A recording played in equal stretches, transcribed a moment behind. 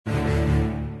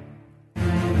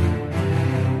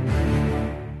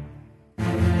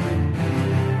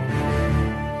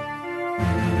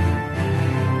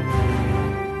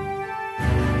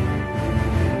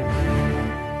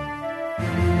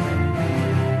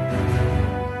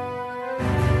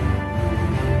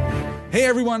Hey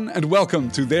everyone, and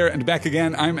welcome to There and Back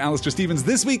Again. I'm Alistair Stevens.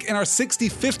 This week in our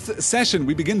 65th session,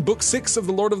 we begin Book 6 of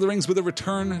The Lord of the Rings with a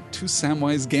return to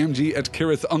Samwise Gamgee at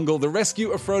Cirith Ungol, the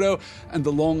rescue of Frodo, and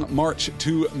the long march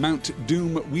to Mount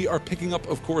Doom. We are picking up,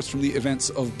 of course, from the events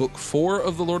of Book 4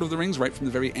 of The Lord of the Rings, right from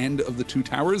the very end of the Two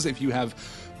Towers. If you have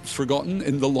forgotten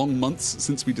in the long months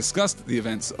since we discussed the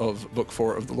events of Book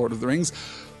 4 of The Lord of the Rings,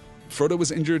 Frodo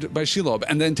was injured by Shelob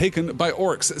and then taken by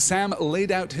orcs. Sam laid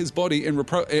out his body in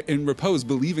repose,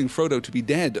 believing Frodo to be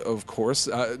dead, of course,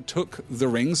 took the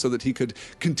ring so that he could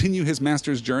continue his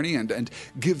master's journey and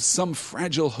give some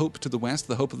fragile hope to the West,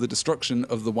 the hope of the destruction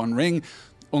of the One Ring.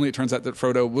 Only it turns out that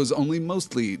Frodo was only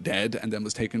mostly dead and then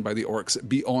was taken by the orcs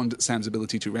beyond Sam's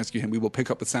ability to rescue him. We will pick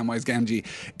up with Samwise Gamgee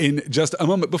in just a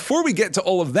moment. Before we get to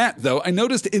all of that, though, I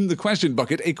noticed in the question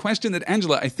bucket a question that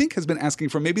Angela, I think, has been asking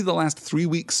for maybe the last 3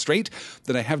 weeks straight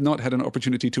that I have not had an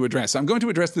opportunity to address. So I'm going to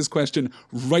address this question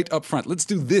right up front. Let's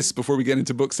do this before we get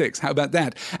into Book 6. How about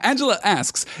that? Angela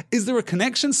asks, is there a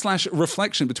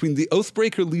connection/reflection between the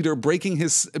Oathbreaker leader breaking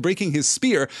his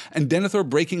spear and Denethor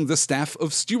breaking the Staff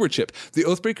of Stewardship? The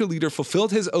Oathbreaker leader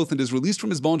fulfilled his oath and is released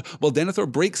from his bond, while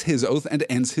Denethor breaks his oath and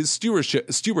ends his stewardship.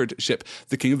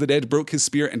 The King of the Dead broke his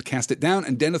spear and cast it down,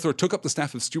 and Denethor took up the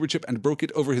Staff of Stewardship and broke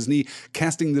it over his knee,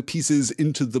 casting the pieces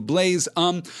into the blaze.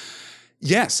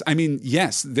 Yes,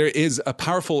 there is a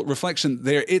powerful reflection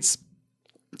there.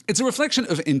 It's a reflection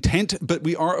of intent, but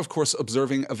we are, of course,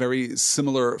 observing a very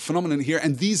similar phenomenon here.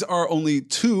 And these are only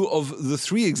two of the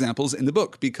three examples in the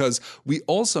book, because we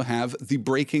also have the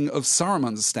breaking of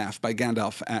Saruman's staff by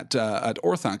Gandalf at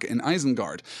Orthanc in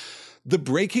Isengard. The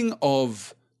breaking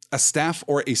of a staff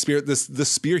or a spear, the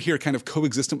spear here kind of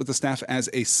coexistent with the staff as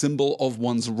a symbol of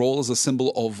one's role, as a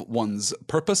symbol of one's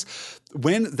purpose.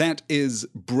 When that is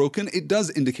broken, it does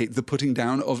indicate the putting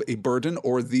down of a burden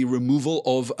or the removal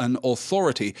of an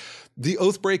authority. The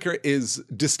Oathbreaker is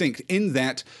distinct in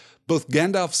that both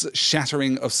Gandalf's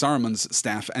shattering of Saruman's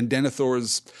staff and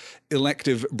Denethor's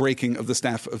elective breaking of the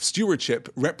Staff of Stewardship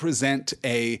represent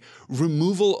a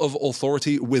removal of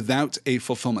authority without a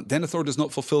fulfillment. Denethor does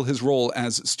not fulfill his role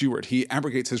as steward. He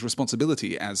abrogates his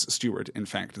responsibility as steward, in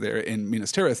fact, there in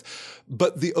Minas Tirith.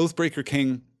 But the Oathbreaker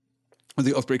King, or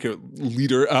the Oathbreaker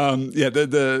leader,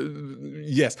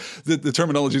 the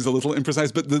terminology is a little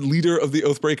imprecise, but the leader of the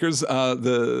Oathbreakers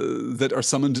that are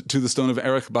summoned to the Stone of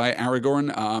Erech by Aragorn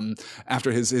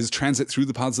after his transit through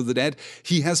the Paths of the Dead,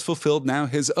 he has fulfilled now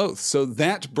his oath. So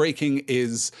that breaking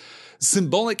is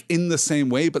symbolic in the same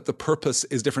way, but the purpose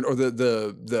is different, or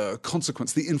the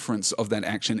consequence, the inference of that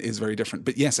action is very different.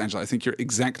 But yes, Angela, I think you're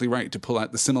exactly right to pull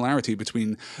out the similarity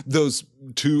between those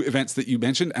two events that you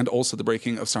mentioned and also the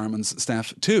breaking of Saruman's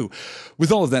staff too.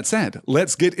 With all of that said,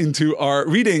 let's get into our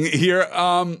reading here.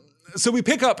 So we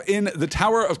pick up in the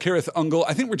Tower of Cirith Ungol.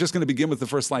 I think we're just going to begin with the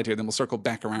first slide here, then we'll circle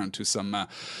back around to some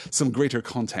greater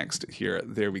context here.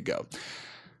 There we go.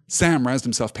 Sam roused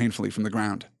himself painfully from the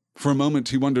ground. For a moment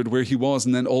he wondered where he was,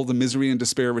 and then all the misery and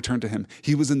despair returned to him.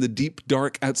 He was in the deep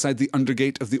dark outside the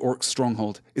undergate of the orcs'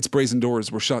 stronghold. Its brazen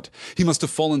doors were shut. He must have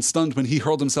fallen stunned when he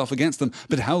hurled himself against them,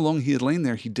 but how long he had lain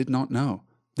there he did not know.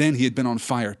 Then he had been on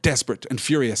fire, desperate and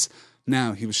furious.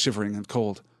 Now he was shivering and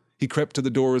cold. He crept to the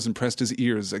doors and pressed his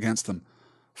ears against them.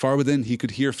 Far within he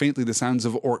could hear faintly the sounds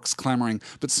of orcs clamoring,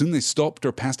 but soon they stopped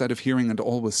or passed out of hearing, and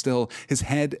all was still. His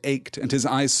head ached and his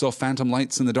eyes saw phantom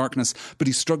lights in the darkness, but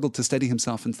he struggled to steady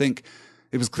himself and think.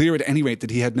 It was clear at any rate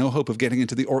that he had no hope of getting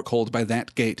into the orc hold by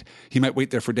that gate. He might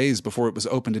wait there for days before it was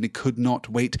opened, and he could not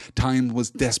wait. Time was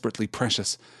desperately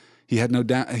precious. He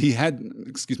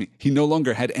no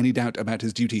longer had any doubt about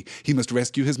his duty. He must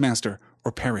rescue his master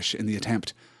or perish in the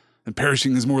attempt. And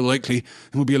perishing is more likely,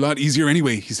 and will be a lot easier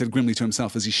anyway, he said grimly to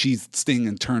himself as he sheathed Sting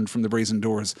and turned from the brazen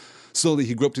doors. Slowly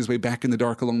he groped his way back in the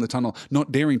dark along the tunnel,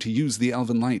 not daring to use the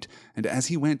elven light. And as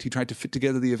he went, he tried to fit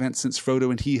together the events since Frodo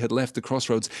and he had left the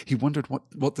crossroads. He wondered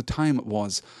what the time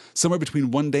was. Somewhere between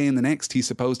one day and the next, he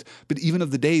supposed, but even of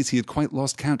the days he had quite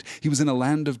lost count. He was in a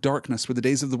land of darkness where the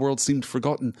days of the world seemed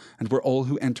forgotten, and where all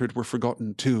who entered were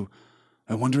forgotten too.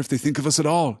 I wonder if they think of us at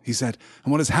all, he said,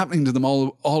 and what is happening to them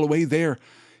all away there.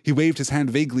 He waved his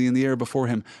hand vaguely in the air before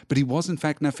him, but he was in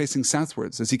fact now facing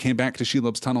southwards as he came back to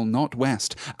Shelob's tunnel, not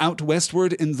west. Out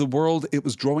westward in the world it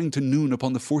was drawing to noon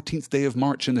upon the 14th day of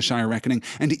March in the Shire reckoning,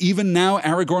 and even now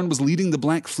Aragorn was leading the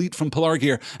Black Fleet from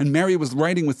Pelargir, and Merry was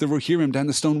riding with the Rohirrim down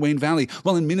the Stone Wain Valley,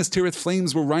 while in Minas Tirith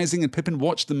flames were rising and Pippin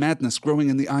watched the madness growing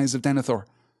in the eyes of Denethor.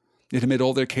 Yet amid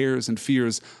all their cares and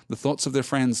fears, the thoughts of their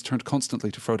friends turned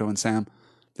constantly to Frodo and Sam.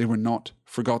 They were not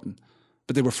forgotten.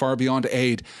 But they were far beyond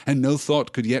aid, and no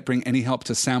thought could yet bring any help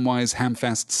to Samwise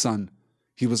Hamfast's son.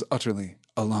 He was utterly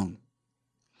alone.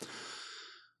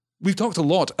 We've talked a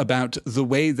lot about the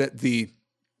way that the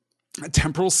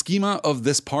temporal schema of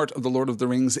this part of The Lord of the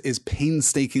Rings is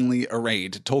painstakingly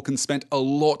arrayed. Tolkien spent a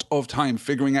lot of time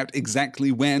figuring out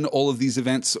exactly when all of these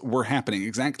events were happening,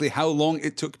 exactly how long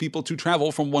it took people to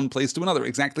travel from one place to another,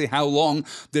 exactly how long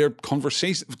their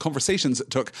conversations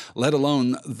took, let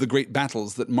alone the great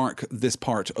battles that mark this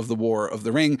part of the War of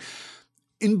the Ring.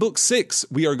 In Book 6,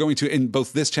 we are going to, in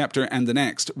both this chapter and the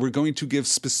next, we're going to give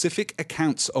specific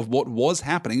accounts of what was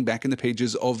happening back in the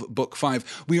pages of Book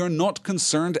 5. We are not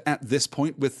concerned at this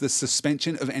point with the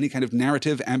suspension of any kind of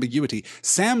narrative ambiguity.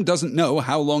 Sam doesn't know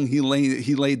how long he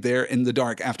laid there in the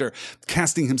dark after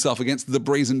casting himself against the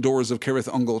brazen doors of Cirith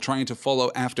Ungol, trying to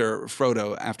follow after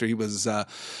Frodo after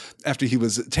he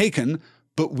was taken.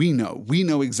 But we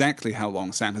know exactly how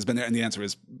long Sam has been there, and the answer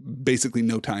is basically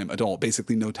no time at all.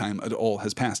 Basically no time at all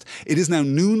has passed. It is now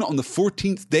noon on the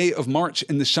 14th day of March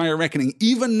in the Shire Reckoning.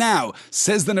 Even now,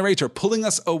 says the narrator, pulling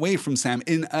us away from Sam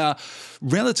in a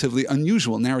relatively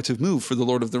unusual narrative move for The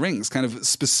Lord of the Rings, kind of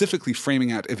specifically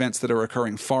framing out events that are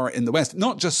occurring far in the west.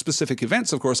 Not just specific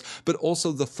events, of course, but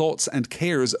also the thoughts and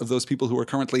cares of those people who are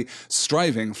currently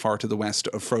striving far to the west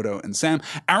of Frodo and Sam.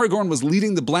 Aragorn was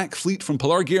leading the Black Fleet from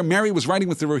Pelargir. Merry was riding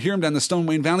with the Rohirrim down the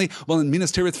Stonewain Valley, while in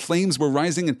Minas Tirith flames were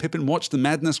rising and Pippin watched the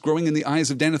madness growing in the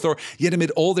eyes of Denethor. Yet amid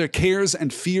all their cares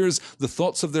and fears, the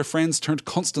thoughts of their friends turned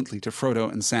constantly to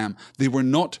Frodo and Sam. They were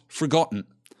not forgotten,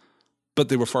 but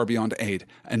they were far beyond aid,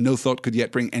 and no thought could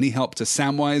yet bring any help to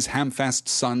Samwise,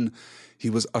 Hamfast's son. He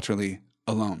was utterly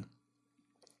alone.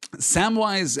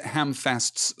 Samwise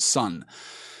Hamfast's son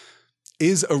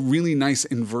is a really nice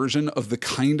inversion of the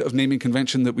kind of naming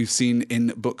convention that we've seen in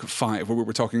Book 5, where we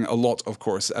were talking a lot, of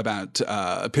course, about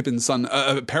Pippin's son,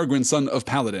 Peregrine's son of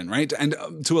Paladin, right? And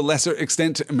to a lesser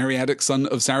extent, Meriadoc, son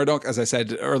of Saradoc. As I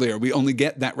said earlier, we only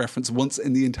get that reference once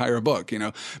in the entire book. You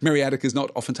know, Meriadoc is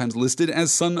not oftentimes listed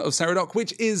as son of Saradoc,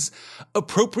 which is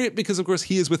appropriate because, of course,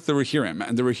 he is with the Rohirrim,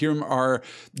 and the Rohirrim are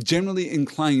generally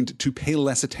inclined to pay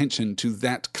less attention to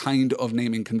that kind of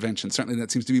naming convention. Certainly, that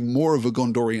seems to be more of a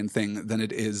Gondorian thing than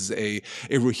it is a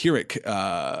Rohirric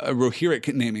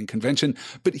naming convention.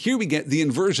 But here we get the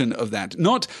inversion of that.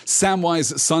 Not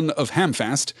Samwise, son of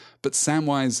Hamfast, but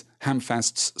Samwise,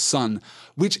 Hamfast's son,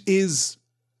 which is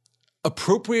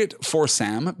appropriate for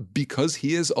Sam because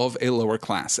he is of a lower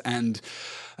class. And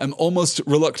I'm almost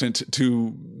reluctant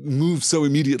to move so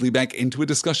immediately back into a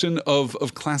discussion of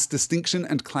class distinction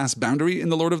and class boundary in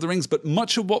The Lord of the Rings, but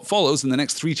much of what follows in the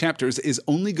next 3 chapters is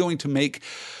only going to make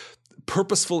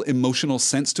purposeful emotional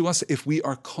sense to us if we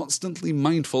are constantly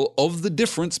mindful of the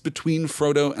difference between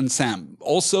Frodo and Sam.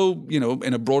 Also, you know,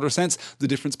 in a broader sense, the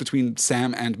difference between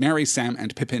Sam and Merry, Sam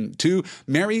and Pippin too.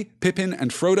 Merry, Pippin,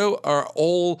 and Frodo are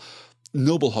all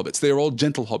noble hobbits. They are all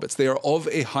gentle hobbits. They are of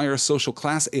a higher social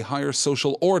class, a higher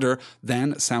social order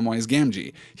than Samwise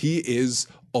Gamgee. He is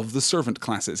of the servant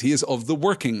classes. He is of the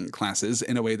working classes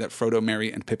in a way that Frodo,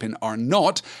 Merry, and Pippin are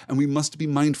not, and we must be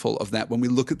mindful of that when we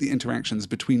look at the interactions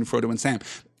between Frodo and Sam.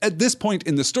 At this point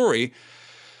in the story,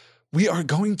 we are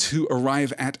going to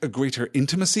arrive at a greater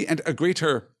intimacy and a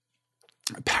greater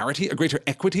parity, a greater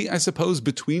equity, I suppose,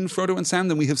 between Frodo and Sam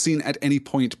than we have seen at any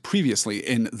point previously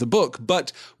in the book.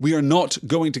 But we are not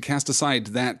going to cast aside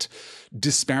that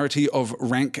disparity of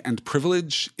rank and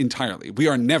privilege entirely. We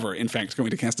are never, in fact,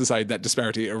 going to cast aside that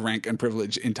disparity of rank and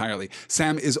privilege entirely.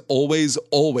 Sam is always,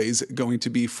 always going to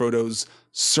be Frodo's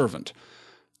servant.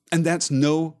 And that's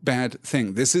no bad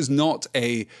thing. This is not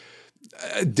a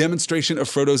demonstration of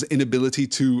Frodo's inability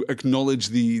to acknowledge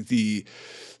the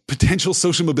potential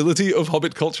social mobility of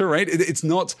Hobbit culture, right? It's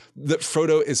not that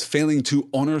Frodo is failing to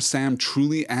honor Sam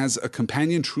truly as a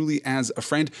companion, truly as a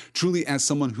friend, truly as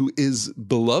someone who is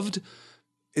beloved.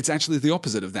 It's actually the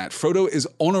opposite of that. Frodo is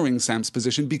honoring Sam's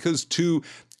position because to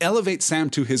elevate Sam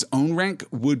to his own rank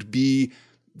would be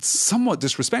somewhat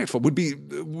disrespectful,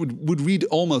 would read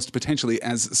almost potentially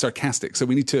as sarcastic. So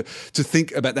we need to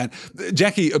think about that.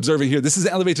 Jackie observing here, this is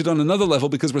elevated on another level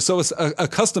because we're so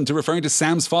accustomed to referring to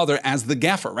Sam's father as the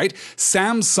Gaffer, right?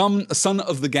 Sam's son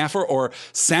of the Gaffer, or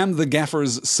Sam the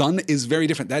Gaffer's son, is very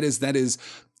different. That is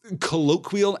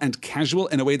colloquial and casual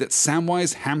in a way that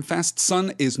Samwise Hamfast's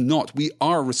son is not. We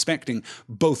are respecting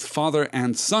both father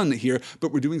and son here,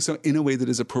 but we're doing so in a way that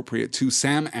is appropriate to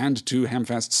Sam and to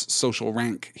Hamfast's social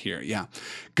rank here. Yeah.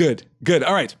 Good.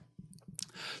 All right.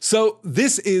 So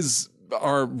this is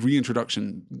our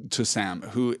reintroduction to Sam,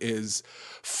 who is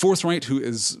forthright, who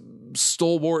is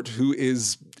stalwart, who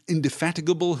is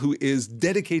indefatigable, who is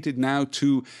dedicated now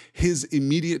to his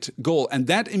immediate goal. And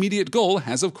that immediate goal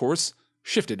has, of course,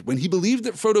 shifted. When he believed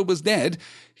that Frodo was dead,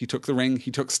 he took the ring,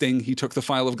 he took Sting, he took the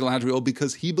Phial of Galadriel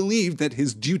because he believed that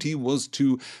his duty was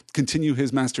to continue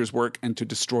his master's work and to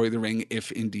destroy the ring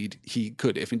if indeed he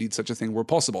could, if indeed such a thing were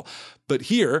possible. But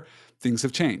here, things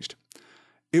have changed.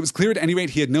 It was clear at any rate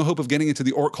he had no hope of getting into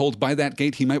the orc hold by that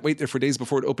gate. He might wait there for days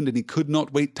before it opened, and he could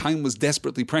not wait. Time was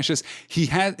desperately precious.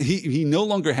 He no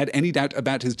longer had any doubt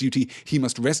about his duty. He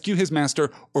must rescue his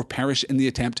master or perish in the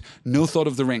attempt. No thought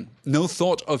of the ring. No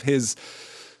thought of his,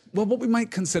 well, what we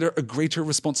might consider a greater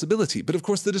responsibility. But of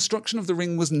course, the destruction of the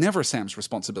ring was never Sam's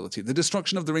responsibility. The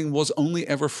destruction of the ring was only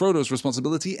ever Frodo's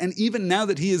responsibility. And even now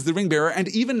that he is the ring bearer, and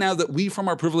even now that we from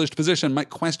our privileged position might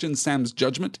question Sam's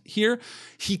judgment here,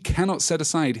 he cannot set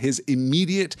aside his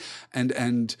immediate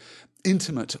and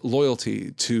intimate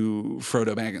loyalty to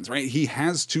Frodo Baggins, right? He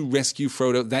has to rescue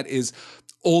Frodo. That is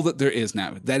all that there is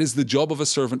now. That is the job of a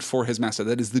servant for his master.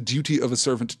 That is the duty of a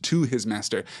servant to his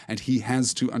master, and he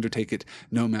has to undertake it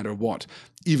no matter what.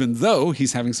 Even though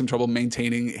he's having some trouble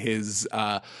maintaining his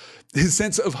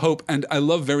sense of hope. And I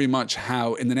love very much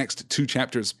how in the next 2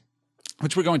 chapters,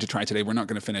 which we're going to try today. We're not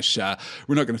going to finish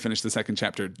the second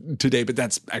chapter today, but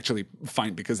that's actually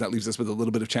fine because that leaves us with a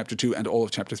little bit of chapter 2 and all of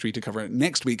chapter 3 to cover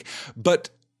next week. But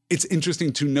it's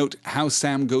interesting to note how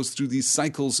Sam goes through these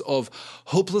cycles of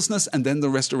hopelessness and then the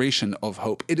restoration of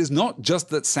hope. It is not just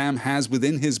that Sam has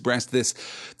within his breast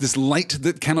this light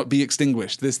that cannot be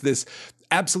extinguished, this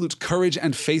absolute courage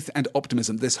and faith and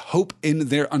optimism, this hope in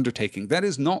their undertaking. That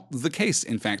is not the case,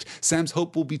 in fact. Sam's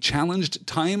hope will be challenged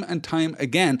time and time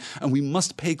again, and we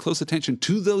must pay close attention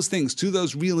to those things, to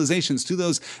those realizations, to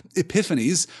those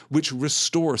epiphanies, which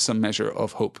restore some measure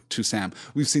of hope to Sam.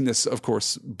 We've seen this, of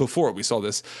course, before. We saw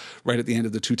this right at the end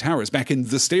of the Two Towers, back in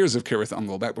the Stairs of Cirith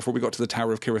Ungol, back before we got to the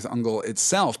Tower of Cirith Ungol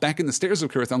itself. Back in the Stairs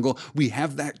of Cirith Ungol, we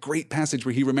have that great passage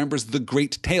where he remembers the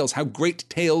great tales, how great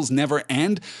tales never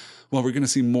end. Well, we're going to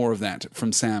see more of that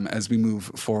from Sam as we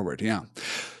move forward, yeah.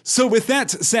 So with that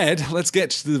said, let's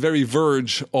get to the very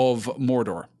verge of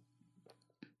Mordor.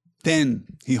 Then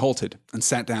he halted and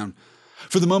sat down.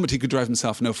 For the moment, he could drive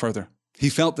himself no further. He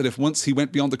felt that if once he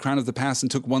went beyond the crown of the pass and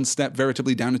took one step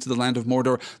veritably down into the land of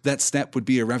Mordor, that step would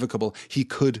be irrevocable. He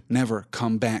could never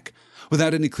come back.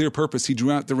 Without any clear purpose, he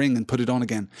drew out the ring and put it on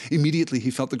again. Immediately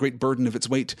he felt the great burden of its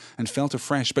weight and felt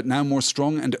afresh, but now more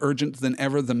strong and urgent than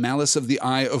ever, the malice of the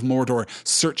Eye of Mordor,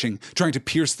 searching, trying to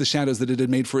pierce the shadows that it had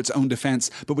made for its own defense,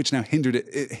 but which now hindered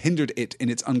it in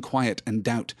its unquiet and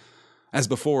doubt. As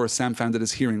before, Sam found that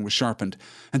his hearing was sharpened,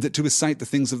 and that to his sight the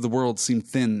things of the world seemed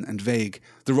thin and vague.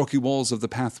 The rocky walls of the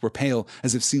path were pale,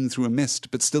 as if seen through a mist,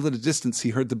 but still at a distance he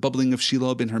heard the bubbling of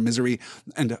Shelob in her misery,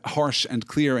 and harsh and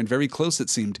clear and very close it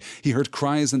seemed. He heard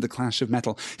cries and the clash of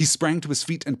metal. He sprang to his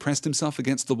feet and pressed himself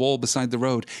against the wall beside the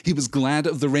road. He was glad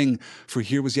of the ring, for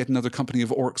here was yet another company of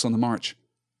orcs on the march.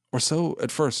 Or so,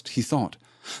 at first, he thought.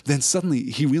 Then suddenly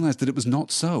he realized that it was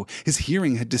not so. His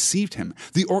hearing had deceived him.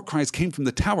 The orc cries came from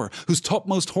the tower, whose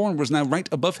topmost horn was now right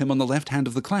above him on the left hand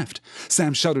of the cleft.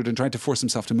 Sam shuddered and tried to force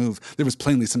himself to move. There was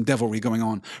plainly some devilry going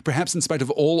on. Perhaps in spite of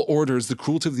all orders, the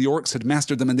cruelty of the orcs had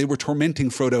mastered them and they were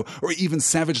tormenting Frodo, or even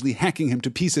savagely hacking him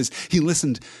to pieces. He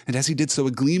listened, and as he did so,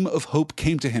 a gleam of hope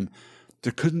came to him.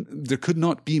 There could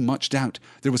not be much doubt.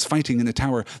 There was fighting in the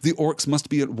tower. The orcs must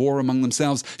be at war among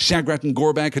themselves. Shagrat and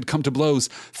Gorbag had come to blows.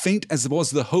 Faint as was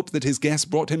the hope that his guests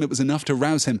brought him, it was enough to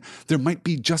rouse him. There might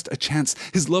be just a chance.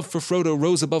 His love for Frodo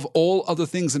rose above all other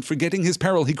things, and forgetting his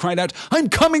peril, he cried out, "I'm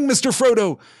coming, Mr.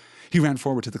 Frodo!" He ran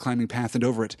forward to the climbing path and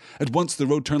over it. At once the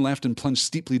road turned left and plunged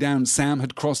steeply down. Sam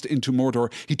had crossed into Mordor.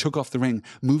 He took off the ring,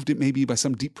 moved it maybe by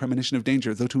some deep premonition of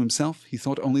danger, though to himself he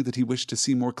thought only that he wished to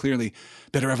see more clearly.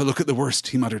 "Better have a look at the worst,"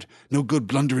 he muttered. "No good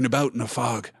blundering about in a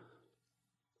fog."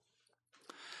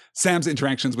 Sam's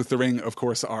interactions with the ring, of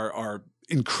course, are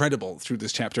incredible through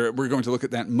this chapter. We're going to look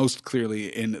at that most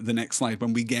clearly in the next slide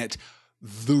when we get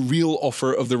the real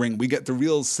offer of the ring. We get the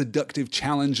real seductive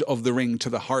challenge of the ring to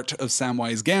the heart of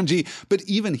Samwise Gamgee. But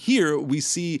even here, we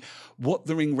see what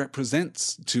the ring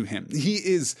represents to him. He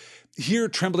is here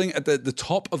trembling at the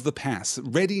top of the pass,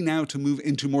 ready now to move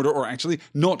into Mordor, or actually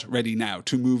not ready now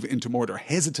to move into Mordor,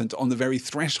 hesitant on the very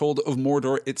threshold of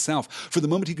Mordor itself. For the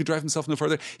moment he could drive himself no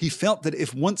further, he felt that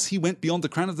if once he went beyond the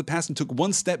crown of the pass and took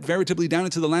one step veritably down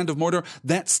into the land of Mordor,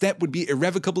 that step would be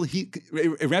irrevocable. He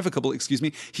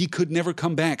could never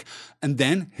come back. And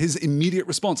then his immediate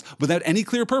response, without any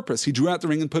clear purpose, he drew out the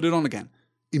ring and put it on again.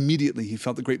 Immediately he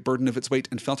felt the great burden of its weight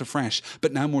and felt afresh,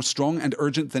 but now more strong and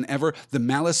urgent than ever, the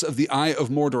malice of the Eye of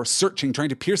Mordor, searching, trying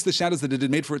to pierce the shadows that it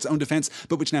had made for its own defense,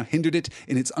 but which now hindered it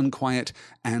in its unquiet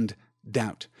and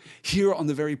doubt. Here on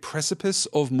the very precipice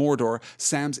of Mordor,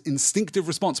 Sam's instinctive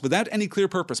response, without any clear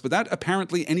purpose, without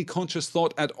apparently any conscious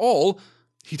thought at all,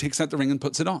 he takes out the ring and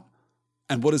puts it on.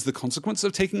 And what is the consequence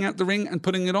of taking out the ring and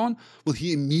putting it on? Well,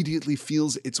 he immediately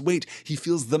feels its weight. He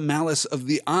feels the malice of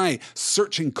the eye,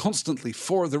 searching constantly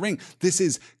for the ring. This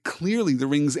is clearly the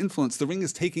ring's influence. The ring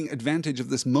is taking advantage of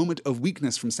this moment of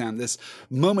weakness from Sam, this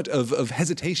moment of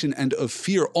hesitation and of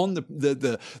fear on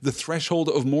the threshold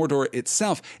of Mordor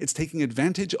itself. It's taking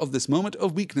advantage of this moment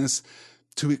of weakness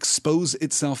to expose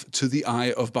itself to the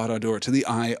eye of Barad-dûr, to the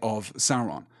eye of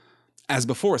Sauron. As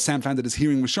before, Sam found that his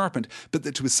hearing was sharpened, but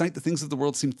that to his sight the things of the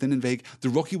world seemed thin and vague. The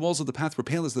rocky walls of the path were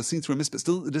pale as though seen through a mist, but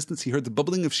still at the distance he heard the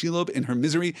bubbling of Shelob in her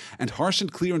misery, and harsh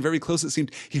and clear and very close it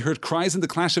seemed. He heard cries and the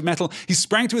clash of metal. He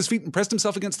sprang to his feet and pressed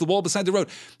himself against the wall beside the road.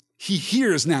 He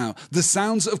hears now the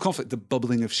sounds of conflict. The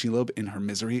bubbling of Shelob in her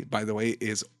misery, by the way,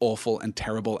 is awful and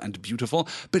terrible and beautiful,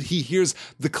 but he hears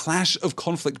the clash of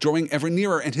conflict drawing ever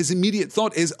nearer, and his immediate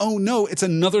thought is, oh no, it's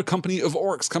another company of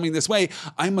orcs coming this way.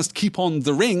 I must keep on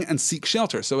the ring and seek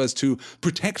shelter so as to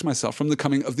protect myself from the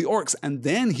coming of the orcs. And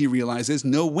then he realizes,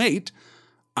 no, wait,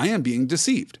 I am being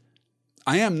deceived.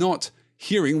 I am not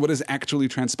hearing what is actually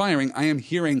transpiring. I am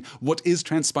hearing what is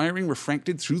transpiring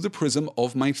refracted through the prism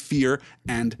of my fear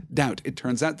and doubt. It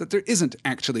turns out that there isn't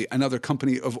actually another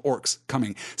company of orcs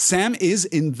coming. Sam is,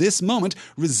 in this moment,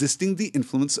 resisting the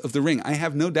influence of the ring. I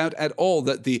have no doubt at all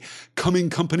that the coming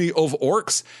company of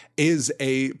orcs is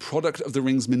a product of the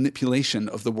ring's manipulation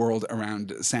of the world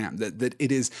around Sam, that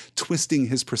it is twisting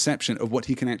his perception of what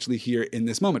he can actually hear in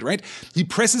this moment, right? He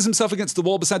presses himself against the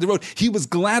wall beside the road. He was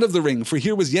glad of the ring, for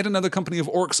here was yet another company of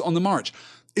orcs on the march.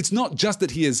 It's not just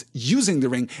that he is using the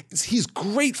ring, he's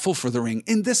grateful for the ring.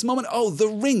 In this moment, oh, the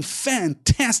ring,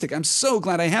 fantastic. I'm so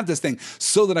glad I have this thing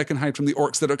so that I can hide from the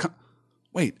orcs that are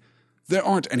Wait, there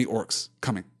aren't any orcs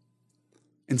coming.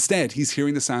 Instead, he's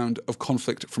hearing the sound of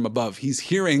conflict from above. He's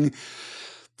hearing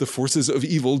the forces of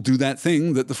evil do that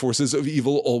thing that the forces of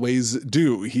evil always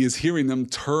do. He is hearing them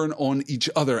turn on each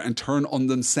other and turn on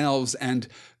themselves and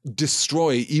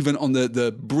destroy even on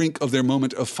the brink of their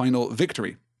moment of final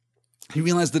victory. He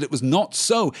realized that it was not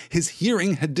so. His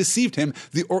hearing had deceived him.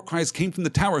 The orc cries came from the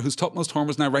tower, whose topmost horn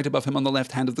was now right above him on the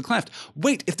left hand of the cleft.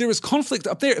 Wait, if there is conflict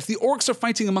up there, if the orcs are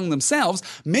fighting among themselves,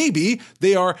 maybe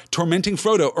they are tormenting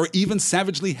Frodo or even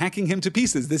savagely hacking him to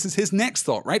pieces. This is his next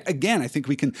thought, right? Again, I think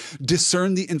we can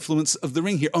discern the influence of the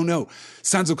ring here. Oh no,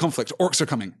 sounds of conflict. Orcs are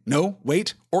coming. No,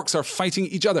 wait, orcs are fighting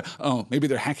each other. Oh, maybe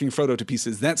they're hacking Frodo to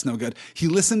pieces. That's no good. He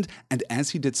listened, and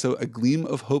as he did so, a gleam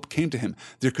of hope came to him.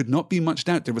 There could not be much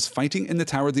doubt. There was fighting in the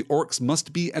tower. The orcs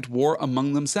must be at war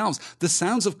among themselves. The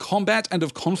sounds of combat and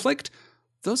of conflict,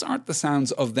 those aren't the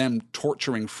sounds of them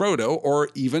torturing Frodo or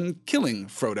even killing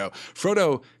Frodo.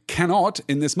 Frodo cannot,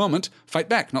 in this moment, fight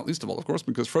back, not least of all, of course,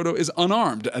 because Frodo is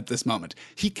unarmed at this moment.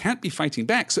 He can't be fighting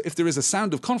back, so if there is a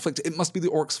sound of conflict, it must be the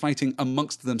orcs fighting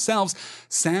amongst themselves.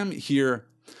 Sam here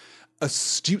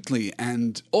astutely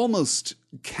and almost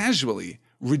casually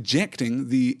rejecting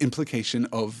the implication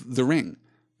of the ring.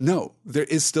 No, there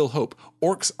is still hope.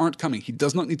 Orcs aren't coming. He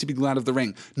does not need to be glad of the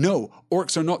ring. No,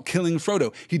 orcs are not killing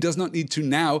Frodo. He does not need to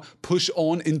now push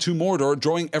on into Mordor,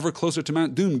 drawing ever closer to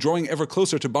Mount Doom, drawing ever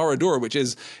closer to Barad-dûr, which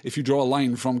is, if you draw a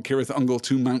line from Cirith Ungol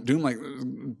to Mount Doom, like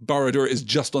Barad-dûr is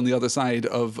just on the other side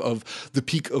of the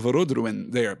peak of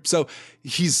Orodruin there. So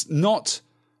he's not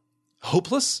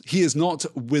hopeless. He is not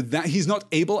with that. He's not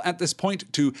able at this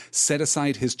point to set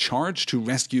aside his charge to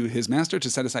rescue his master, to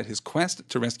set aside his quest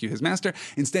to rescue his master.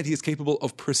 Instead, he is capable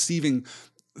of perceiving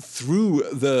through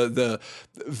the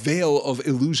veil of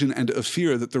illusion and of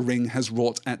fear that the ring has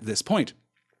wrought at this point.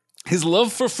 His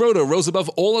love for Frodo rose above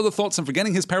all other thoughts, and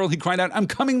forgetting his peril, he cried out, "I'm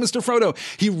coming, Mr. Frodo!"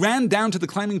 He ran down to the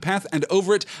climbing path and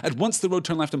over it. At once the road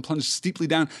turned left and plunged steeply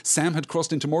down. Sam had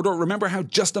crossed into Mordor. Remember how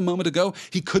just a moment ago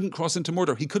he couldn't cross into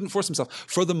Mordor. He couldn't force himself.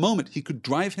 For the moment, he could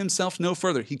drive himself no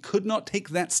further. He could not take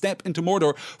that step into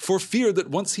Mordor for fear that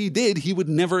once he did, he would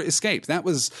never escape. That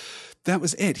was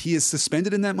it. He is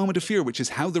suspended in that moment of fear, which is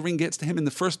how the ring gets to him in the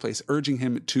first place, urging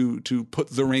him to put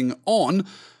the ring on.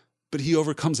 But he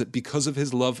overcomes it because of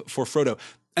his love for Frodo.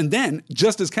 And then,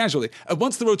 just as casually, at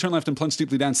once the road turned left and plunged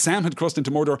steeply down, Sam had crossed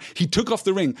into Mordor. He took off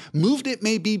the ring, moved it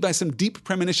may be by some deep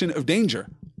premonition of danger,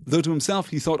 though to himself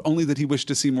he thought only that he wished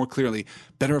to see more clearly.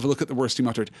 Better have a look at the worst, he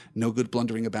muttered. No good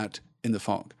blundering about in the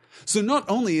fog. So not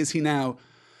only is he now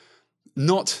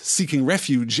not seeking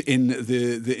refuge in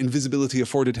the invisibility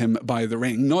afforded him by the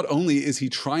ring, not only is he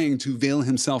trying to veil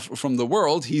himself from the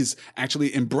world, he's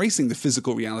actually embracing the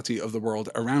physical reality of the world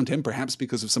around him, perhaps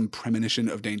because of some premonition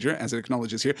of danger, as it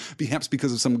acknowledges here, perhaps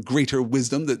because of some greater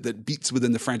wisdom that beats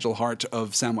within the fragile heart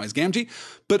of Samwise Gamgee,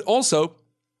 but also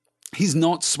He's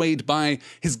not swayed by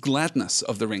his gladness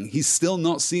of the ring. He's still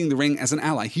not seeing the ring as an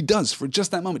ally. He does for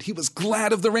just that moment. He was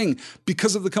glad of the ring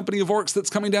because of the company of orcs that's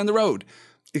coming down the road,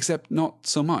 except not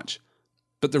so much.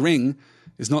 But the ring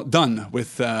is not done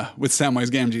with Samwise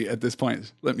Gamgee at this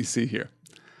point. Let me see here.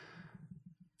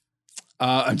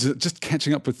 I'm just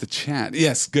catching up with the chat.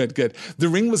 Yes, good. The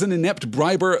ring was an inept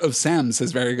briber of Sam,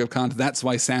 says Varrig of Kant. That's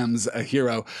why Sam's a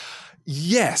hero.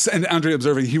 Yes, and Andre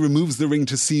observing, he removes the ring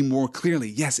to see more clearly.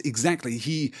 Yes, exactly.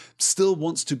 He still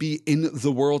wants to be in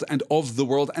the world and of the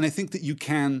world, and I think that you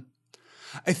can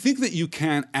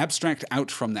abstract out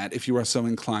from that, if you are so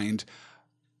inclined,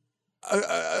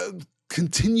 a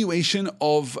continuation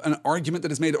of an argument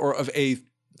that is made, or of a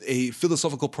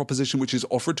philosophical proposition which is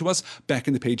offered to us back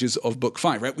in the pages of Book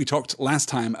 5, right? We talked last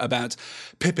time about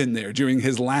Pippin there during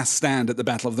his last stand at the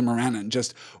Battle of the Morannon,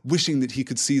 just wishing that he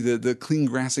could see the clean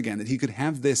grass again, that he could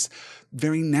have this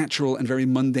very natural and very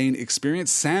mundane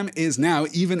experience. Sam is now,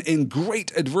 even in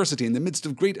great adversity, in the midst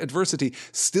of great adversity,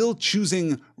 still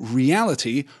choosing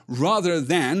reality rather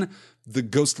than the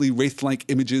ghostly wraith-like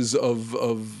images of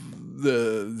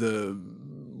the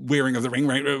wearing of the ring,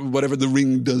 right? Whatever the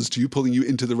ring does to you, pulling you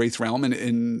into the wraith realm, and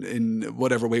in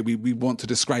whatever way we want to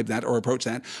describe that or approach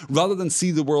that. Rather than see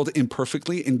the world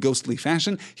imperfectly in ghostly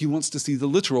fashion, he wants to see the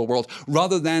literal world.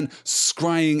 Rather than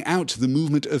scrying out the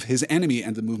movement of his enemy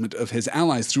and the movement of his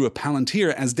allies through a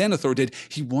palantir, as Denethor did,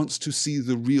 he wants to see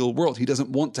the real world. He doesn't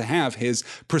want to have his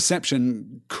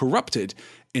perception corrupted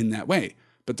in that way.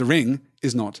 But the ring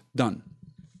is not done.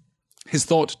 His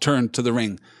thought turned to the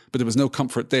ring, but there was no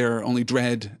comfort there, only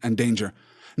dread and danger.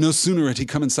 No sooner had he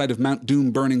come in sight of Mount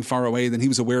Doom burning far away than he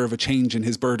was aware of a change in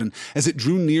his burden. As it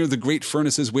drew near the great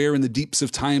furnaces where in the deeps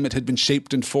of time it had been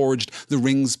shaped and forged, the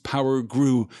ring's power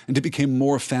grew, and it became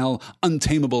more fell,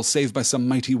 untamable save by some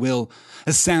mighty will.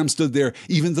 As Sam stood there,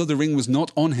 even though the ring was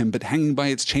not on him but hanging by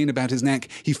its chain about his neck,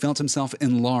 he felt himself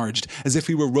enlarged, as if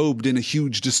he were robed in a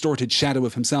huge distorted shadow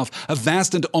of himself. A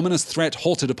vast and ominous threat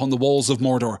halted upon the walls of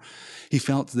Mordor. He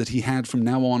felt that he had from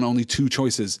now on only two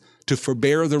choices: to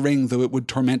forbear the ring though it would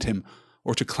torment him,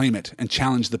 or to claim it and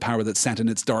challenge the power that sat in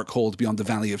its dark hold beyond the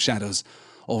Valley of Shadows.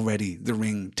 Already the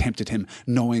ring tempted him,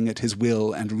 gnawing at his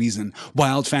will and reason.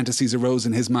 Wild fantasies arose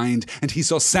in his mind, and he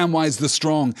saw Samwise the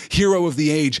Strong, hero of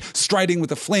the age, striding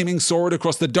with a flaming sword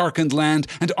across the darkened land,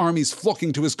 and armies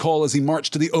flocking to his call as he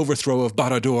marched to the overthrow of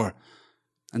Barad-dûr.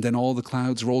 And then all the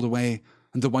clouds rolled away,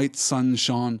 and the white sun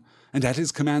shone, and at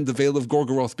his command the Vale of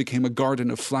Gorgoroth became a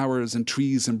garden of flowers and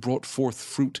trees and brought forth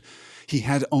fruit. He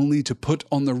had only to put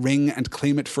on the ring and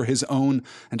claim it for his own,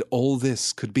 and all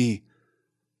this could be.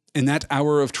 In that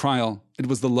hour of trial, it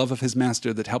was the love of his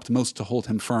master that helped most to hold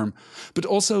him firm, but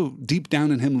also deep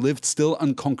down in him lived still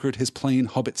unconquered his plain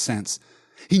hobbit sense.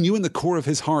 He knew in the core of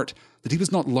his heart that he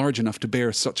was not large enough to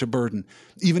bear such a burden,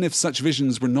 even if such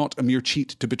visions were not a mere cheat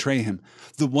to betray him.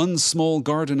 The one small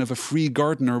garden of a free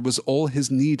gardener was all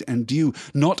his need and due,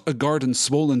 not a garden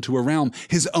swollen to a realm,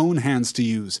 his own hands to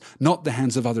use, not the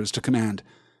hands of others to command.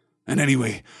 And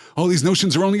anyway, all these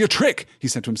notions are only a trick, he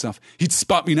said to himself. He'd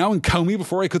spot me now and cow me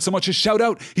before I could so much as shout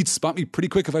out. He'd spot me pretty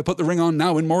quick if I put the ring on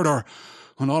now in Mordor.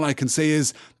 And all I can say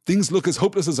is, things look as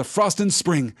hopeless as a frost in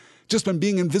spring. Just when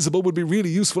being invisible would be really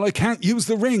useful, I can't use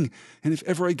the ring. And if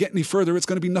ever I get any further, it's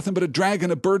going to be nothing but a drag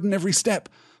and a burden every step.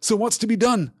 So what's to be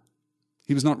done?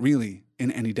 He was not really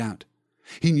in any doubt.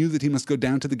 He knew that he must go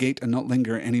down to the gate and not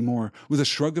linger any more. With a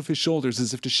shrug of his shoulders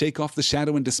as if to shake off the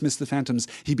shadow and dismiss the phantoms,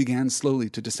 he began slowly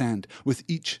to descend. With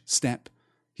each step,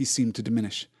 he seemed to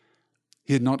diminish.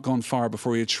 He had not gone far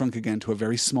before he had shrunk again to a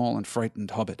very small and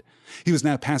frightened hobbit. He was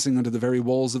now passing under the very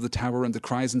walls of the tower, and the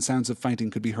cries and sounds of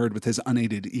fighting could be heard with his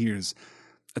unaided ears.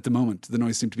 At the moment, the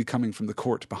noise seemed to be coming from the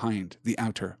court behind the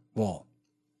outer wall.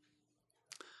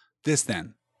 This,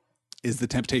 then, is the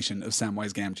temptation of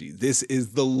Samwise Gamgee. This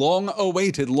is the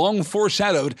long-awaited,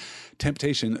 long-foreshadowed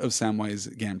temptation of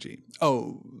Samwise Gamgee.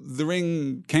 Oh, the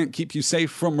ring can't keep you safe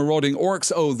from marauding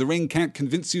orcs. Oh, the ring can't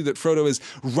convince you that Frodo is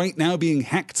right now being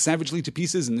hacked savagely to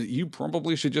pieces and that you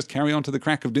probably should just carry on to the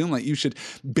crack of doom, like you should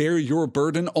bear your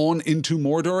burden on into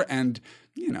Mordor and,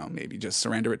 maybe just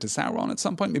surrender it to Sauron at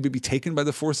some point, maybe be taken by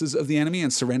the forces of the enemy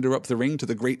and surrender up the ring to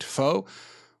the great foe.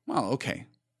 Well, okay.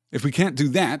 If we can't do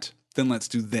that, then let's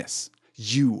do this.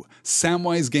 You,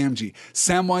 Samwise Gamgee,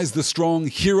 Samwise the Strong,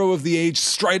 hero of the age,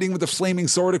 striding with a flaming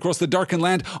sword across the darkened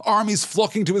land, armies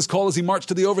flocking to his call as he marched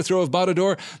to the overthrow of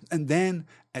Barad-dûr, and then,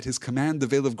 at his command, the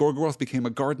Vale of Gorgoroth became a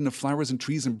garden of flowers and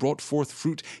trees and brought forth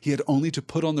fruit. He had only to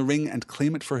put on the ring and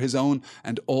claim it for his own,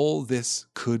 and all this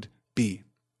could be.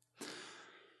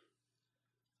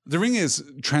 The ring is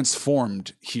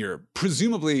transformed here,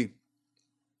 presumably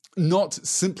not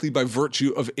simply by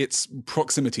virtue of its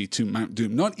proximity to Mount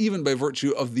Doom, not even by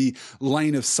virtue of the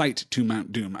line of sight to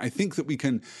Mount Doom. I think that we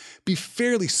can be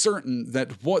fairly certain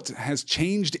that what has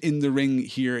changed in the ring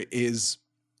here is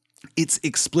its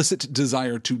explicit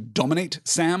desire to dominate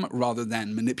Sam rather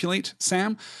than manipulate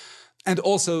Sam, and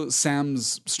also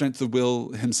Sam's strength of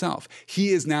will himself. He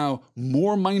is now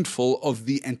more mindful of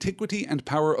the antiquity and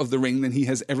power of the ring than he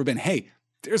has ever been. Hey,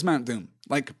 there's Mount Doom,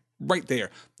 like right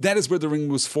there. That is where the ring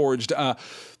was forged.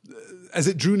 As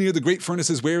it drew near the great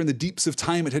furnaces where in the deeps of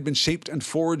time it had been shaped and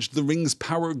forged, the ring's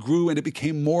power grew and it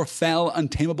became more fell,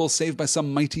 untamable save by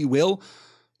some mighty will.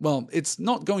 Well, it's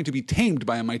not going to be tamed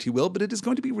by a mighty will, but it is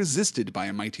going to be resisted by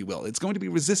a mighty will. It's going to be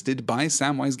resisted by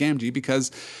Samwise Gamgee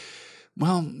because,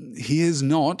 well, he is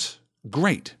not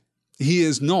great. He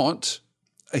is not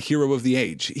a hero of the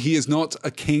age. He is not a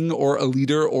king or a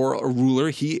leader or a ruler.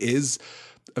 He is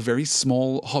a very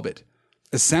small hobbit.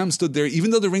 As Sam stood there,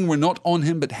 even though the ring were not on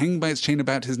him but hanging by its chain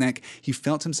about his neck, he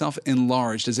felt himself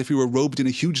enlarged, as if he were robed in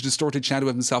a huge distorted shadow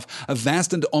of himself. A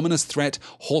vast and ominous threat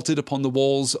halted upon the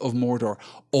walls of Mordor.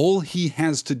 All he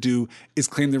has to do is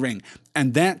claim the ring.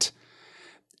 And that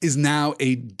is now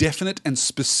a definite and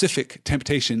specific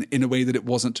temptation in a way that it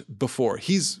wasn't before.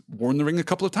 He's worn the ring a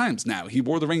couple of times now. He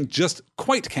wore the ring just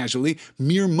quite casually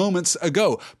mere moments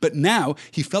ago. But now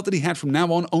he felt that he had from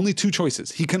now on only two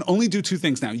choices. He can only do two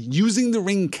things now. Using the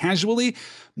ring casually,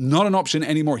 not an option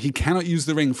anymore. He cannot use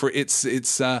the ring for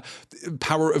its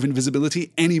power of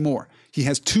invisibility anymore. He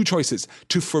has two choices: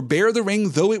 to forbear the ring,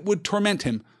 though it would torment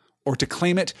him, or to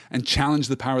claim it and challenge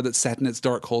the power that sat in its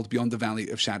dark hold beyond the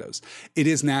Valley of Shadows. It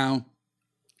is now,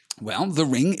 well, the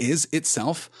ring is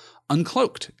itself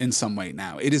uncloaked in some way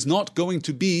now. It is not going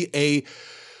to be a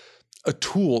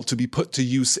tool to be put to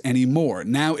use anymore.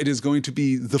 Now it is going to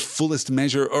be the fullest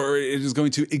measure, or it is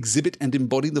going to exhibit and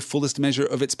embody the fullest measure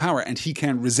of its power. And he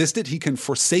can resist it, he can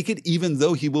forsake it, even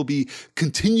though he will be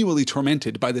continually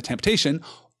tormented by the temptation,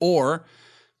 or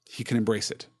he can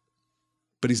embrace it.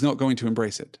 But he's not going to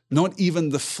embrace it. Not even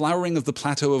the flowering of the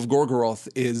plateau of Gorgoroth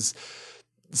is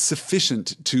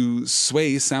sufficient to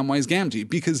sway Samwise Gamgee,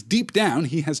 because deep down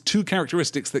he has two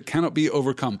characteristics that cannot be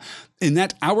overcome. In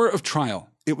that hour of trial,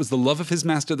 it was the love of his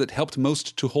master that helped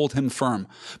most to hold him firm.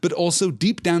 But also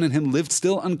deep down in him lived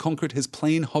still unconquered his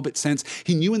plain hobbit sense.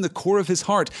 He knew in the core of his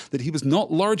heart that he was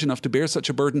not large enough to bear such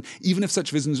a burden, even if such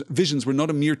visions were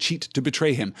not a mere cheat to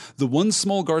betray him. The one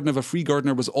small garden of a free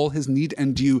gardener was all his need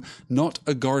and due, not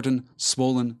a garden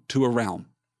swollen to a realm.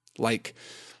 Like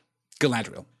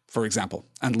Galadriel, for example,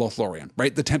 and Lothlorien,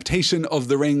 right? The temptation of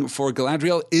the ring for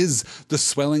Galadriel is the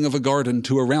swelling of a garden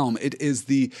to a realm. It is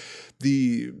the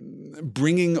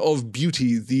bringing of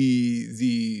beauty,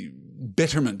 the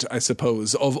betterment, I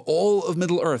suppose, of all of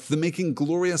Middle-earth, the making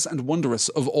glorious and wondrous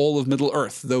of all of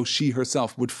Middle-earth, though she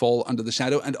herself would fall under the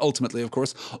shadow, and ultimately, of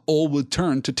course, all would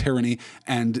turn to tyranny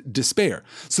and despair.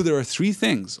 So there are three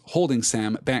things holding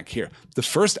Sam back here. The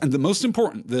first and the most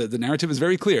important, the narrative is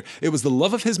very clear. It was the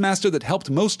love of his master that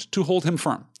helped most to hold him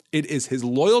firm. It is his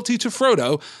loyalty to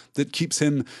Frodo that keeps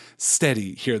him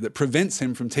steady here, that prevents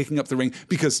him from taking up the ring,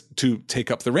 because to take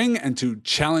up the ring and to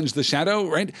challenge the shadow,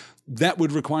 right, that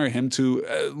would require him to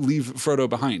leave Frodo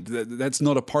behind. That's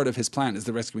not a part of his plan, is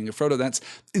the rescuing of Frodo. That's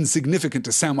insignificant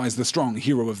to Samwise the Strong,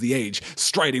 hero of the age,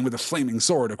 striding with a flaming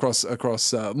sword across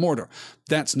Mordor.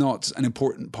 That's not an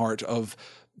important part of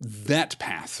that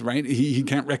path, right? He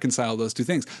can't reconcile those two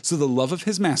things. So the love of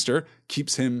his master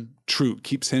keeps him true,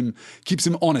 keeps him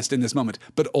honest in this moment,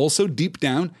 but also deep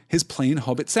down his plain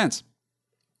hobbit sense.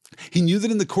 He knew that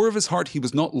in the core of his heart he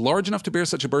was not large enough to bear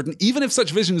such a burden, even if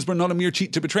such visions were not a mere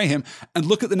cheat to betray him. And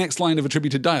look at the next line of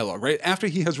attributed dialogue, right? After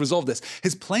he has resolved this,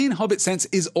 his plain hobbit sense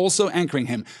is also anchoring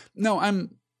him. No,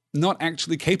 I'm not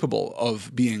actually capable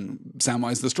of being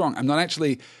Samwise the Strong.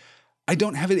 I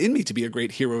don't have it in me to be a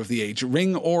great hero of the age,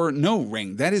 ring or no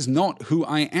ring. That is not who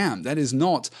I am. That is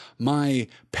not my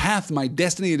path, my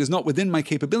destiny. It is not within my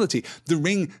capability. The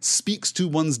ring speaks to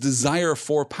one's desire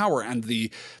for power and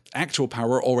the actual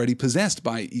power already possessed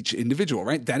by each individual,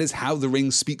 right? That is how the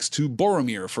ring speaks to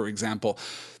Boromir, for example,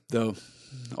 though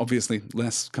obviously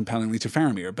less compellingly to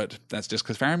Faramir, but that's just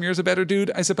because Faramir is a better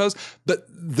dude, I suppose. But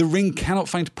the ring cannot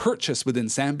find purchase within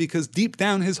Sam because deep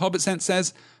down his hobbit sense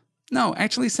says, no,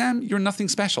 actually, Sam, you're nothing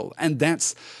special. And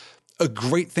that's a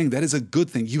great thing. That is a good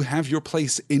thing. You have your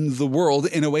place in the world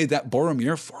in a way that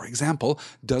Boromir, for example,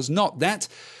 does not. That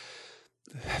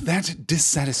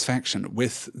dissatisfaction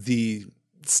with the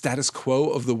status quo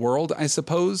of the world, I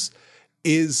suppose,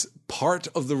 is part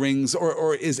of the rings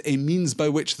or is a means by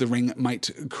which the ring might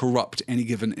corrupt any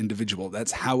given individual.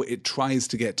 That's how it tries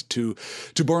to get to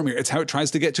Boromir. It's how it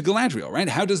tries to get to Galadriel, right?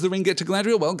 How does the ring get to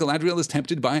Galadriel? Well, Galadriel is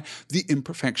tempted by the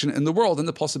imperfection in the world and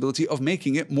the possibility of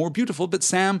making it more beautiful, but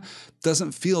Sam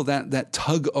doesn't feel that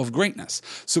tug of greatness.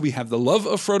 So we have the love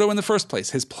of Frodo in the first place,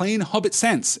 his plain hobbit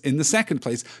sense in the second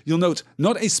place. You'll note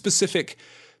not a specific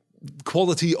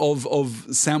quality of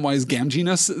Samwise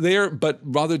Gamgee-ness there, but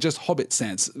rather just hobbit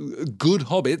sense. Good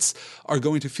hobbits are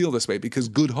going to feel this way because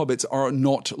good hobbits are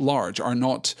not large, are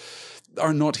not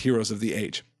heroes of the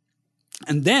age.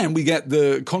 And then we get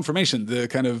the confirmation, the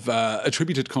kind of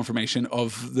attributed confirmation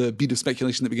of the beat of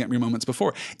speculation that we get mere moments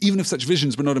before. Even if such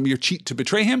visions were not a mere cheat to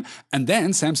betray him. And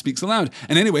then Sam speaks aloud.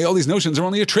 And anyway, all these notions are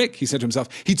only a trick, he said to himself.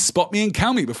 He'd spot me and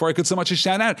cow me before I could so much as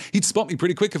shout out. He'd spot me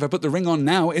pretty quick if I put the ring on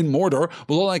now in Mordor.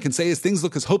 Well, all I can say is things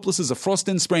look as hopeless as a frost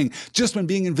in spring. Just when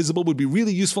being invisible would be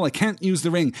really useful, I can't use the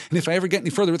ring. And if I ever get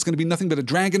any further, it's going to be nothing but a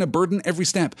drag and a burden every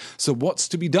step. So what's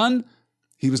to be done?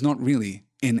 He was not really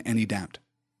in any doubt.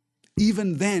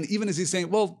 Even then, even as he's saying,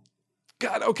 well,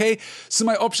 God, okay, so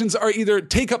my options are either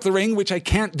take up the ring, which I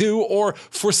can't do, or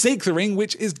forsake the ring,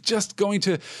 which is just going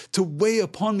to weigh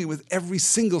upon me with every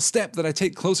single step that I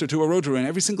take closer to Orodruin,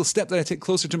 every single step that I take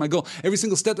closer to my goal, every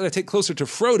single step that I take closer to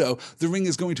Frodo, the ring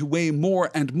is going to weigh more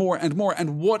and more and more.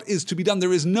 And what is to be done?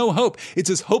 There is no hope. It's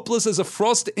as hopeless as a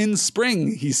frost in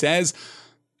spring, he says.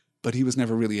 But he was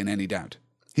never really in any doubt.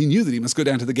 He knew that he must go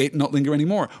down to the gate and not linger any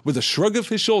more. With a shrug of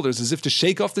his shoulders, as if to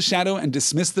shake off the shadow and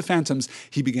dismiss the phantoms,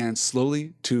 he began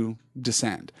slowly to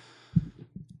descend.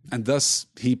 And thus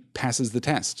he passes the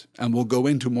test and will go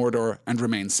into Mordor and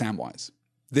remain Samwise.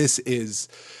 This is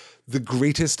the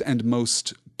greatest and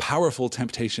most powerful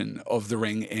temptation of the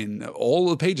ring in all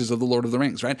the pages of The Lord of the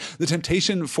Rings, right? The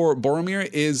temptation for Boromir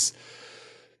is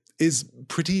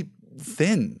pretty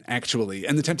thin, actually.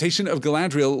 And the temptation of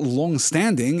Galadriel,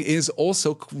 long-standing, is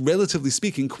also, relatively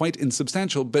speaking, quite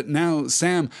insubstantial. But now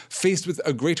Sam, faced with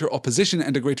a greater opposition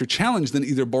and a greater challenge than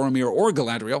either Boromir or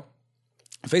Galadriel,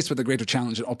 faced with a greater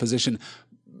challenge and opposition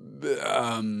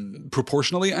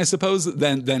proportionally, I suppose,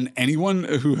 than anyone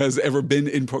who has ever been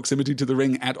in proximity to the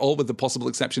ring at all, with the possible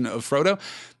exception of Frodo,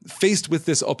 faced with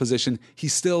this opposition, he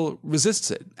still resists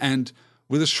it. And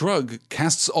with a shrug,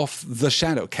 casts off the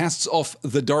shadow, casts off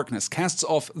the darkness, casts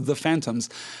off the phantoms,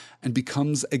 and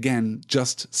becomes again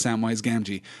just Samwise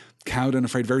Gamgee, cowed and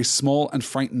afraid, very small and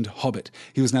frightened hobbit.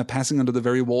 He was now passing under the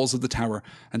very walls of the tower,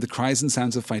 and the cries and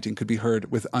sounds of fighting could be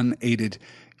heard with unaided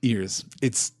ears.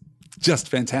 It's just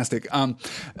fantastic.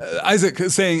 Isaac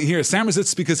saying here, Sam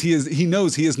resists because he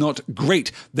knows he is not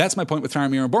great. That's my point with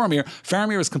Faramir and Boromir.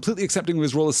 Faramir is completely accepting of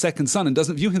his role as second son and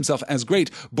doesn't view himself as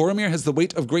great. Boromir has the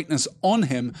weight of greatness on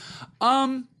him.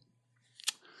 I'm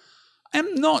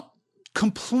not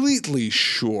completely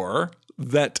sure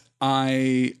that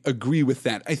I agree with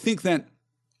that. I think that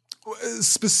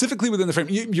specifically within the frame,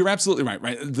 you're absolutely right?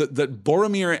 That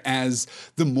Boromir, as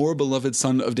the more beloved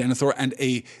son of Denethor and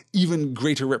a even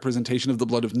greater representation of the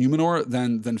blood of Numenor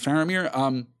than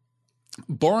Faramir,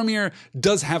 Boromir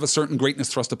does have a certain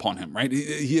greatness thrust upon him, right?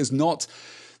 He is not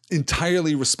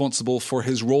entirely responsible for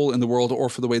his role in the world or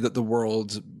for the way that the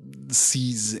world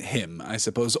sees him, I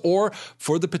suppose, or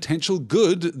for the potential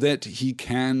good that he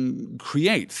can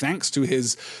create thanks to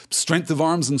his strength of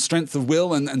arms and strength of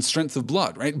will and strength of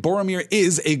blood, right? Boromir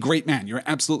is a great man. You're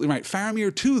absolutely right.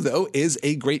 Faramir too, though, is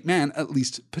a great man, at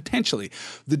least potentially.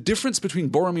 The difference between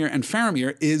Boromir and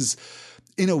Faramir is,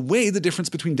 in a way, the difference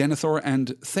between Denethor and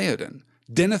Theoden.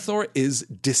 Denethor is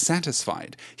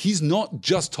dissatisfied. He's not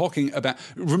just talking about...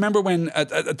 Remember when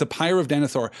at the Pyre of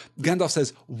Denethor, Gandalf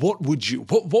says, what would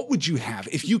you have?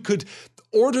 If you could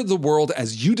order the world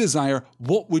as you desire,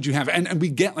 what would you have? And we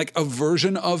get like a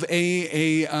version of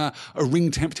a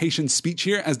ring temptation speech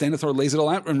here as Denethor lays it all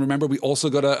out. And remember, we also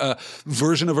got a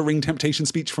version of a ring temptation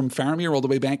speech from Faramir all the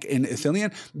way back in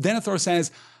Ithilien. Denethor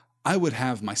says, I would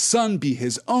have my son be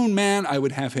his own man. I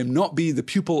would have him not be the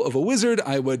pupil of a wizard.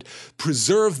 I would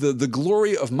preserve the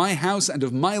glory of my house and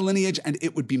of my lineage, and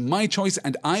it would be my choice,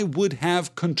 and I would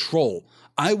have control.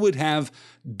 I would have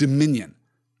dominion.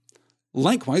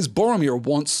 Likewise, Boromir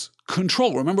wants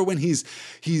control. Remember when he's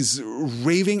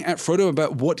raving at Frodo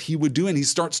about what he would do, and he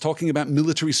starts talking about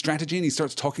military strategy, and he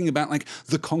starts talking about like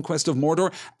the conquest of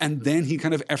Mordor, and then he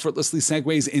kind of effortlessly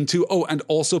segues into, and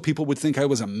also people would think I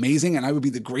was amazing, and I would be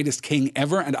the greatest king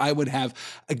ever, and I would have,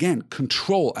 again,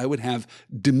 control. I would have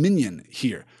dominion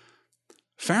here.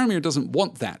 Faramir doesn't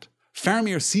want that.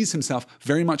 Faramir sees himself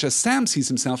very much as Sam sees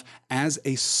himself, as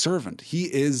a servant. He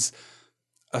is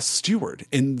a steward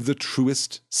in the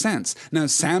truest sense. Now,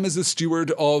 Sam is a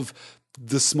steward of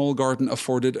the small garden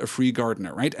afforded a free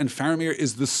gardener, right? And Faramir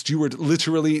is the steward,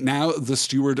 literally now the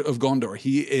steward of Gondor.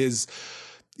 He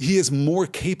is more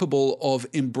capable of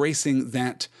embracing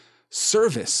that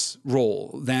service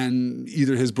role than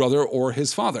either his brother or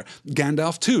his father.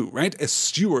 Gandalf too, right? A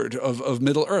steward of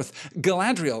Middle-earth.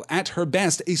 Galadriel, at her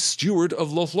best, a steward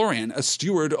of Lothlorien, a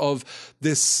steward of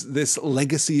this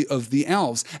legacy of the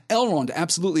elves. Elrond,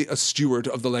 absolutely a steward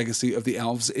of the legacy of the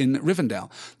elves in Rivendell.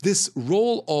 This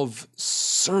role of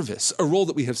service, a role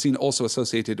that we have seen also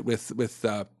associated with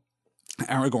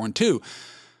Aragorn too.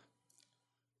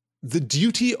 The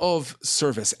duty of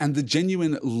service and the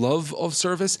genuine love of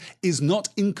service is not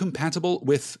incompatible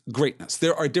with greatness.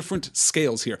 There are different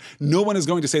scales here. No one is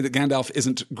going to say that Gandalf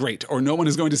isn't great, or no one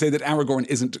is going to say that Aragorn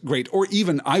isn't great, or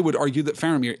even I would argue that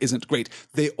Faramir isn't great.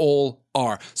 They all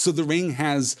are. So the ring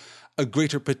has a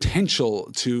greater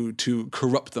potential to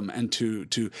corrupt them and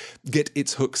to get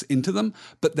its hooks into them.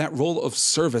 But that role of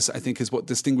service, I think, is what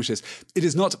distinguishes. It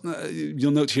is not, you'll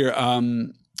note here,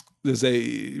 there's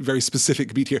a very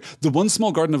specific beat here. The one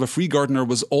small garden of a free gardener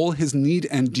was all his need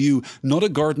and due, not a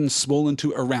garden swollen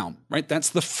to a realm, right?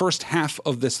 That's the first half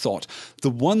of this thought.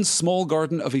 The one small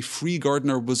garden of a free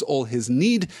gardener was all his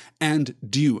need and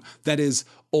due. That is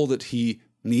all that he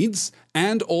needs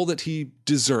and all that he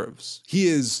deserves. He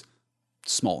is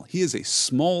small. He is a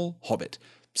small hobbit.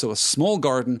 So a small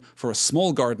garden for a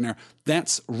small gardener,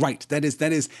 that's right. That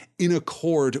is in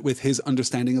accord with his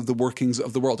understanding of the workings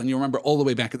of the world. And you remember all the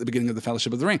way back at the beginning of the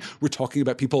Fellowship of the Ring, we're talking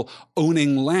about people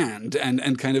owning land and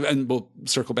we'll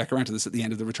circle back around to this at the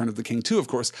end of the Return of the King too, of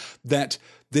course, that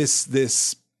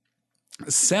this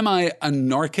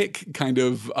semi-anarchic kind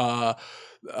of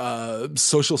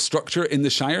social structure in the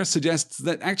Shire suggests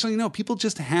that actually, no, people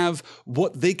just have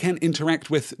what they can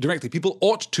interact with directly. People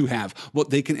ought to have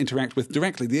what they can interact with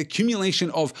directly. The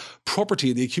accumulation of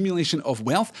property, the accumulation of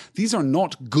wealth, these are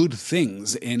not good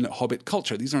things in Hobbit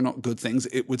culture. These are not good things,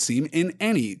 it would seem, in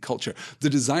any culture. The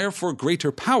desire for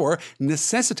greater power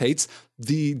necessitates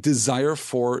the desire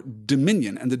for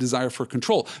dominion and the desire for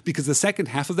control. Because the second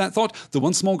half of that thought, the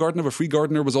one small garden of a free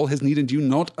gardener was all his need and due,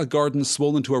 not a garden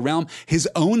swollen to a realm, his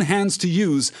own hands to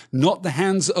use, not the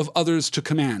hands of others to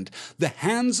command. The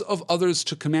hands of others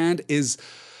to command is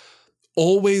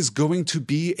always going to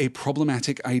be a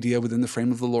problematic idea within the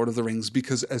frame of the Lord of the Rings,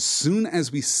 because as soon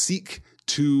as we seek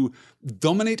to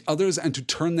dominate others and to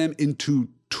turn them into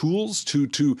tools, to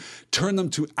turn them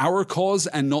to our cause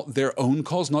and not their own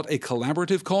cause, not a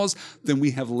collaborative cause, then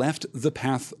we have left the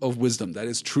path of wisdom. That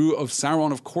is true of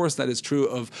Sauron, of course. That is true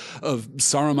of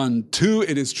Saruman too.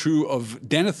 It is true of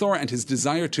Denethor and his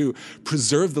desire to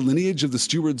preserve the lineage of the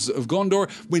stewards of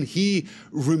Gondor. When he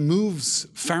removes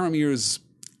Faramir's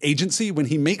agency, when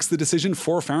he makes the decision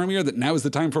for Faramir that now is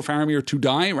the time for Faramir to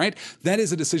die, right? That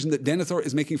is a decision that Denethor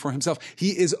is making for himself.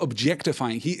 He is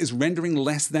objectifying, he is rendering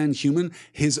less than human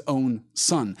his own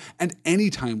son. And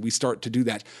anytime we start to do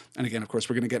that, and again, of course,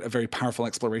 we're going to get a very powerful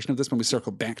exploration of this when we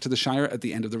circle back to the Shire at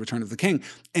the end of the Return of the King.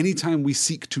 Anytime we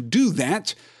seek to do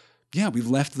that, yeah, we've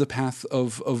left the path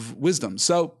of wisdom.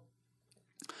 So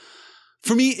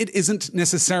for me, it isn't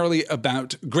necessarily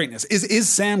about greatness. Is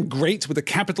Sam great with a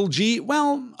capital G?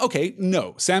 Well, okay,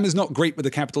 no. Sam is not great with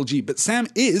a capital G, but Sam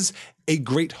is a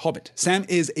great hobbit. Sam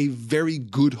is a very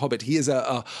good hobbit. He is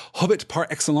a hobbit par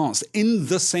excellence, in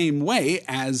the same way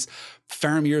as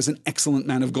Faramir is an excellent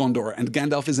man of Gondor, and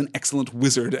Gandalf is an excellent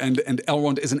wizard, and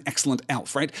Elrond is an excellent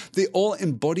elf, right? They all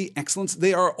embody excellence.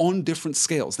 They are on different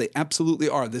scales. They absolutely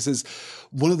are. This is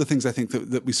one of the things I think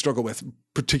that we struggle with,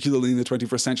 particularly in the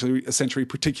 21st century,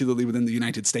 particularly within the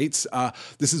United States.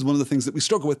 This is one of the things that we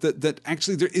struggle with, that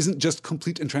actually there isn't just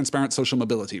complete and transparent social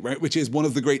mobility, right? Which is one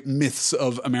of the great myths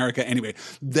of America anyway.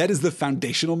 That is the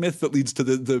foundational myth that leads to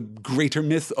the greater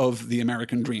myth of the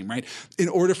American dream, right? In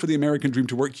order for the American dream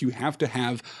to work, you have to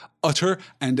have utter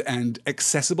and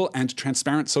accessible and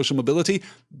transparent social mobility,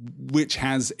 which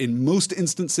has in most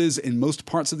instances, in most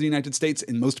parts of the United States,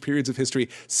 in most periods of history,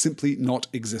 simply not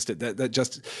existed. That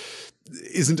just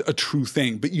isn't a true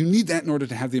thing. But you need that in order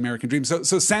to have the American dream. So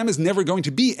Sam is never going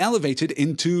to be elevated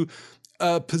into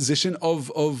a position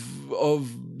of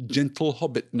gentle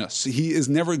hobbitness. He is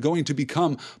never going to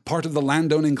become part of the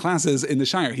landowning classes in the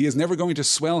Shire. He is never going to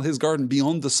swell his garden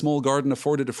beyond the small garden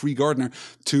afforded a free gardener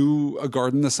to a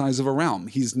garden the size of a realm.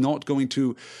 He's not going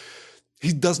to.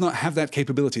 He does not have that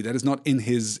capability. That is not in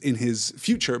his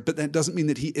future. But that doesn't mean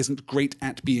that he isn't great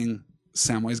at being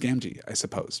Samwise Gamgee, I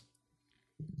suppose.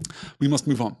 We must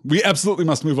move on. We absolutely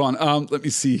must move on. Let me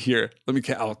see here.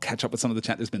 I'll catch up with some of the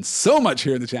chat. There's been so much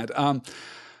here in the chat.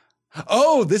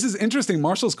 Oh, this is interesting.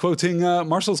 Marshall's quoting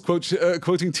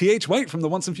T.H. White from The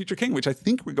Once and Future King, which I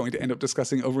think we're going to end up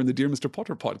discussing over in the Dear Mr.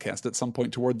 Potter podcast at some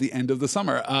point toward the end of the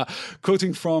summer.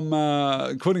 Quoting from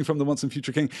The Once and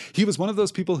Future King, he was one of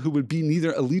those people who would be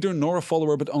neither a leader nor a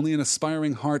follower, but only an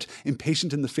aspiring heart,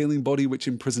 impatient in the failing body which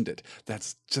imprisoned it.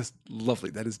 That's just lovely.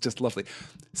 That is just lovely.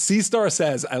 C-Star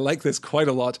says, I like this quite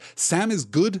a lot. Sam is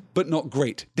good, but not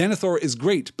great. Denethor is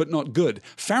great, but not good.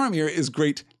 Faramir is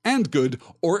great and good.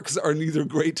 Orcs are neither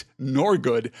great nor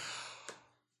good.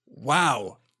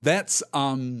 Wow. That's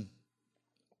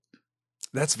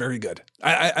very good.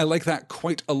 I like that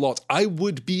quite a lot. I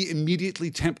would be immediately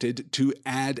tempted to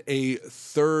add a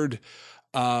third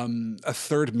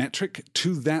metric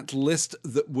to that list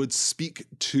that would speak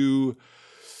to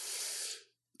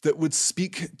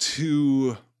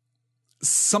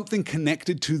something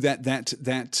connected to that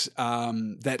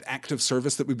act of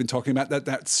service that we've been talking about,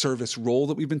 that service role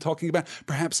that we've been talking about.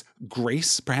 Perhaps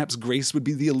grace would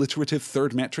be the alliterative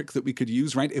third metric that we could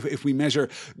use, right? If we measure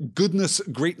goodness,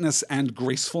 greatness, and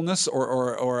gracefulness,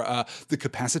 or the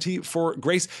capacity for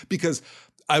grace, because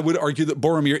I would argue that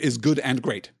Boromir is good and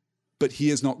great, but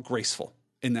he is not graceful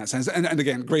in that sense. And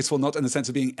again, graceful not in the sense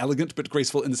of being elegant, but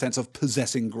graceful in the sense of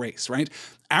possessing grace, right?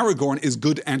 Aragorn is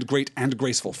good and great and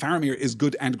graceful. Faramir is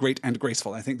good and great and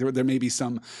graceful. I think there may be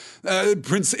some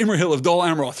Prince Imrahil of Dol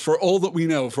Amroth, for all that we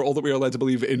know, for all that we are led to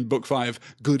believe in Book 5,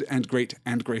 good and great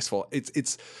and graceful.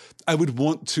 I would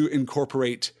want to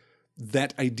incorporate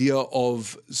that idea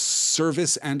of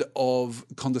service and of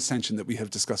condescension that we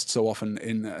have discussed so often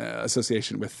in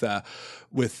association with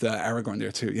Aragorn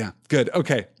there too. Yeah, good.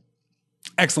 Okay.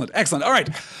 Excellent. All right,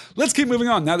 let's keep moving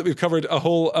on now that we've covered a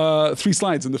whole 3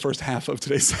 slides in the first half of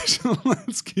today's session.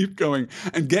 Let's keep going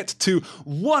and get to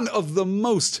one of the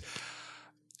most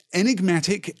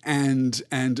enigmatic and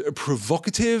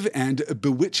provocative and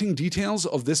bewitching details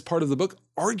of this part of the book,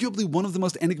 arguably one of the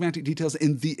most enigmatic details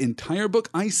in the entire book.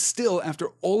 I still, after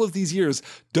all of these years,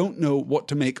 don't know what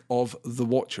to make of the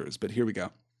Watchers, but here we go.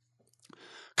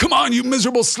 "Come on, you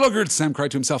miserable sluggard," Sam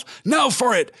cried to himself. "Now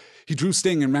for it!" He drew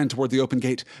Sting and ran toward the open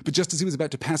gate, but just as he was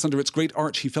about to pass under its great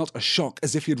arch, he felt a shock,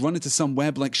 as if he had run into some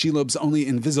web like Shelob's, only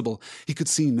invisible. He could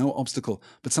see no obstacle,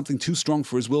 but something too strong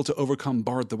for his will to overcome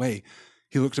barred the way.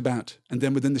 He looked about, and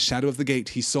then within the shadow of the gate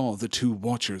he saw the 2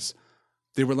 Watchers.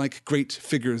 They were like great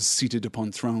figures seated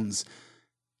upon thrones.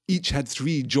 Each had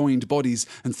 3 joined bodies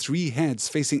and 3 heads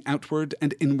facing outward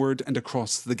and inward and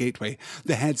across the gateway.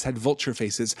 The heads had vulture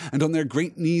faces, and on their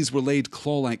great knees were laid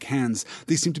claw-like hands.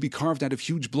 They seemed to be carved out of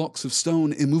huge blocks of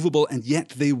stone, immovable, and yet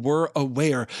they were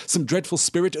aware. Some dreadful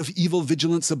spirit of evil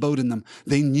vigilance abode in them.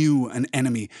 They knew an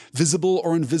enemy. Visible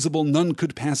or invisible, none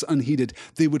could pass unheeded.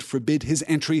 They would forbid his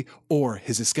entry or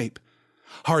his escape.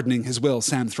 Hardening his will,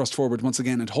 Sam thrust forward once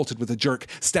again and halted with a jerk,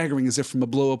 staggering as if from a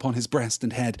blow upon his breast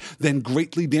and head. Then,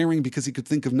 greatly daring because he could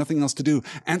think of nothing else to do,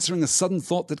 answering a sudden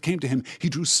thought that came to him, he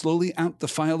drew slowly out the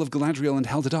phial of Galadriel and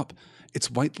held it up. Its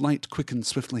white light quickened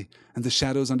swiftly, and the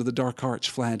shadows under the dark arch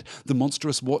fled. The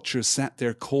monstrous Watchers sat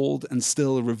there cold and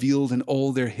still, revealed in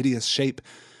all their hideous shape.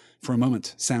 For a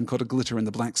moment, Sam caught a glitter in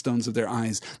the black stones of their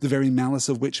eyes, the very malice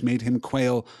of which made him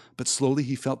quail, but slowly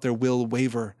he felt their will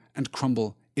waver and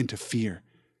crumble into fear.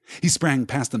 He sprang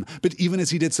past them, but even as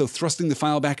he did so, thrusting the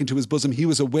phial back into his bosom, he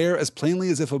was aware as plainly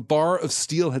as if a bar of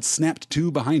steel had snapped to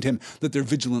behind him that their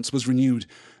vigilance was renewed,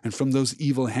 and from those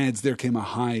evil heads there came a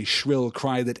high, shrill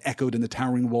cry that echoed in the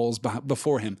towering walls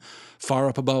before him. Far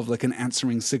up above, like an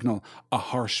answering signal, a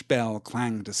harsh bell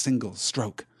clanged a single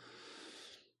stroke.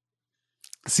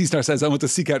 C-Star says, I want to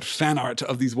seek out fan art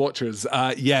of these Watchers.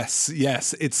 Yes.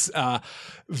 It's a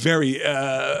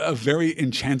very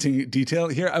enchanting detail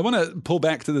here. I want to pull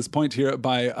back to this point here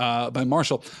by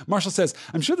Marshall. Marshall says,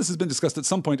 I'm sure this has been discussed at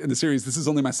some point in the series. This is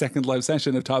only my second live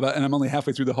session of Taba, and I'm only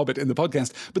halfway through The Hobbit in the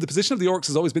podcast. But the position of the orcs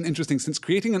has always been interesting, since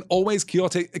creating an always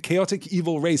chaotic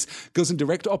evil race goes in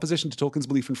direct opposition to Tolkien's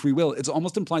belief in free will. It's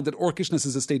almost implied that orcishness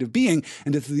is a state of being,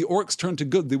 and if the orcs turn to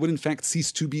good, they would in fact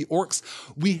cease to be orcs.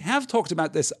 We have talked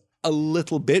about this a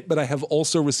little bit, but I have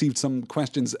also received some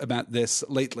questions about this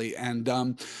lately, and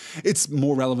it's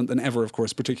more relevant than ever, of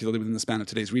course, particularly within the span of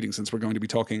today's reading, since we're going to be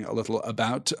talking a little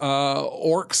about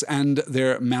orcs and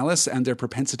their malice and their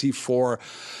propensity for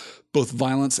both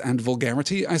violence and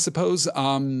vulgarity, I suppose.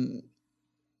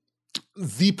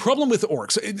 The problem with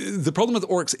orcs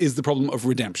is the problem of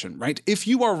redemption, right? If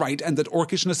you are right and that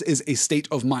orcishness is a state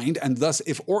of mind, and thus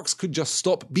if orcs could just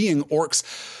stop being orcs,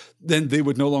 then they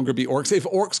would no longer be orcs. If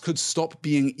orcs could stop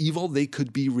being evil, they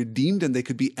could be redeemed and they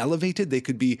could be elevated. They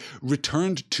could be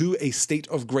returned to a state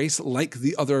of grace like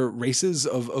the other races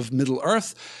of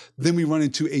Middle-earth. Then we run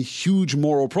into a huge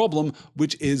moral problem,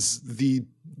 which is the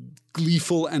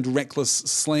gleeful and reckless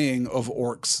slaying of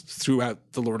orcs throughout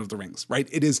The Lord of the Rings, right?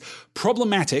 It is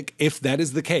problematic, if that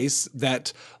is the case,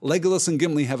 that Legolas and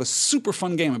Gimli have a super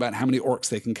fun game about how many orcs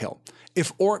they can kill.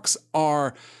 If orcs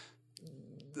are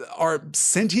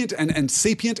sentient and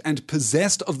sapient and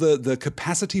possessed of the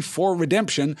capacity for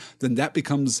redemption, then that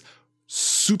becomes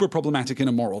super problematic in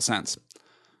a moral sense.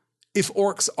 If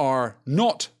orcs are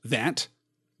not that,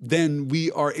 then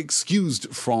we are excused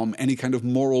from any kind of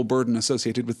moral burden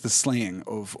associated with the slaying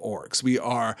of orcs. We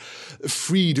are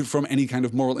freed from any kind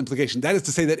of moral implication. That is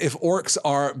to say that if orcs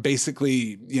are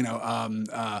basically,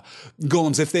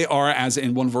 golems, if they are, as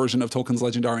in one version of Tolkien's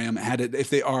Legendarium had it, if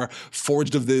they are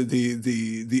forged of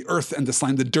the earth and the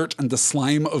slime, the dirt and the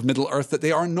slime of Middle-earth, that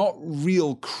they are not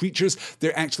real creatures.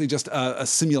 They're actually just a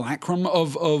simulacrum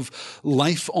of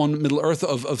life on Middle-earth,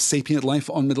 of sapient life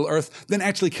on Middle-earth, then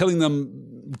actually killing them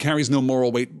carries no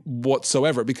moral weight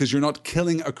whatsoever, because you're not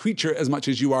killing a creature as much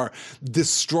as you are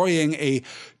destroying a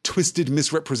twisted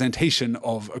misrepresentation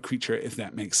of a creature, if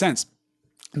that makes sense.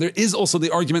 There is also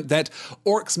the argument that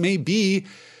orcs may be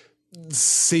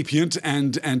sapient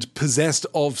and possessed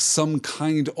of some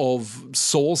kind of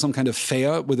soul, some kind of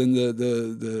fea within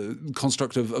the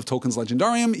construct of Tolkien's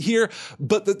Legendarium here,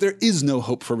 but that there is no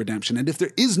hope for redemption. And if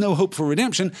there is no hope for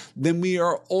redemption, then we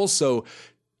are also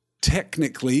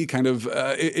technically kind of,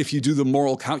 if you do the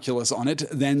moral calculus on it,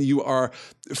 then you are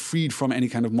freed from any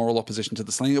kind of moral opposition to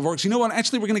the slaying of orcs. You know what?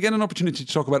 Actually, we're going to get an opportunity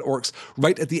to talk about orcs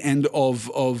right at the end of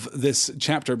this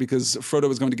chapter, because Frodo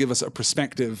is going to give us a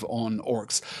perspective on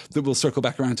orcs that we'll circle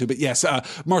back around to. But yes,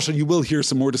 Marshall, you will hear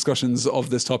some more discussions of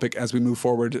this topic as we move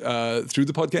forward through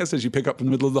the podcast, as you pick up in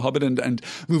the middle of The Hobbit and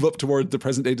move up toward the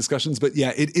present day discussions. But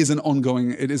yeah, it is an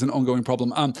ongoing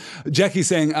problem. Jackie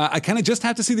saying, I kind of just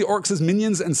have to see the orcs as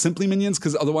minions and simply minions,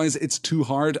 because otherwise it's too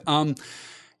hard.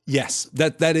 Yes,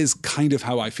 that is kind of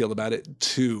how I feel about it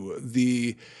too.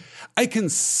 I can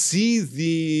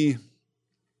see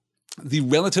the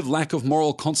relative lack of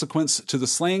moral consequence to the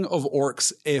slaying of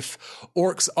orcs if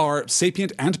orcs are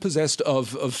sapient and possessed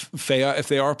of fea, if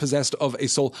they are possessed of a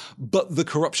soul, but the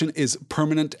corruption is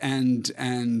permanent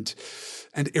and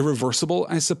irreversible,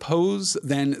 I suppose,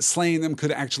 then slaying them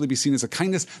could actually be seen as a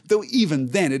kindness, though even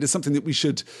then it is something that we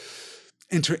should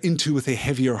enter into with a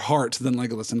heavier heart than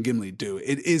Legolas and Gimli do.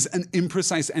 It is an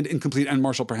imprecise and incomplete, and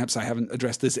Marshall, perhaps I haven't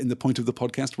addressed this in the point of the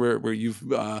podcast where you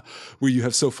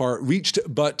have so far reached,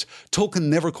 but Tolkien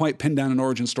never quite pinned down an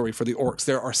origin story for the orcs.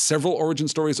 There are several origin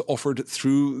stories offered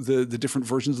through the different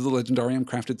versions of the Legendarium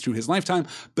crafted through his lifetime,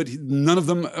 but none of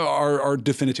them are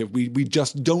definitive. We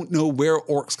just don't know where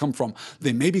orcs come from.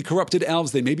 They may be corrupted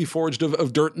elves, they may be forged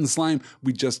of dirt and slime.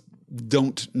 We just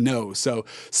don't know. So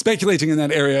speculating in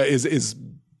that area is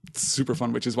super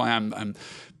fun, which is why I'm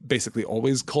basically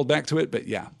always called back to it. But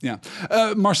yeah.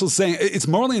 Marshall's saying it's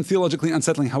morally and theologically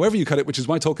unsettling however you cut it, which is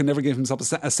why Tolkien never gave himself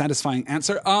a satisfying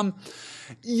answer.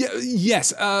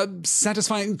 Yes,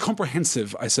 satisfying,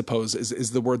 comprehensive, I suppose,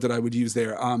 is the word that I would use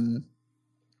there. An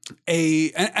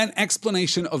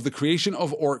explanation of the creation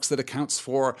of orcs that accounts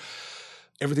for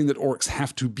everything that orcs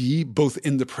have to be, both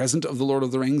in the present of The Lord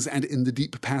of the Rings and in the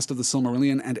deep past of the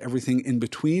Silmarillion and everything in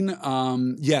between.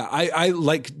 I,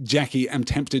 like Jackie, am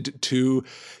tempted to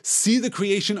see the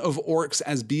creation of orcs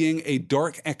as being a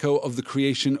dark echo of the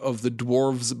creation of the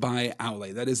dwarves by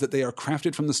Aule. That is, that they are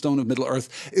crafted from the stone of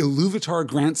Middle-earth. Iluvatar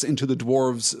grants into the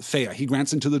dwarves fea. He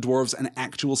grants into the dwarves an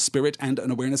actual spirit and an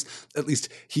awareness. At least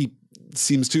he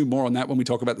seems to. More on that when we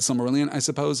talk about the Silmarillion, I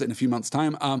suppose, in a few months'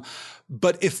 time.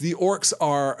 But if the orcs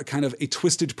are kind of a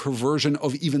twisted perversion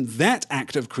of even that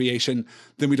act of creation,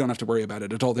 then we don't have to worry about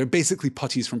it at all. They're basically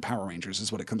putties from Power Rangers is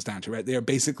what it comes down to, right? They are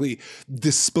basically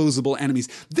disposable enemies.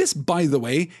 This, by the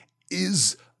way,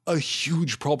 is a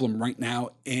huge problem right now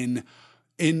in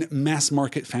mass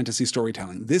market fantasy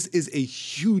storytelling. This is a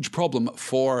huge problem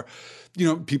for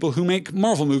people who make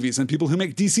Marvel movies and people who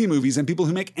make DC movies and people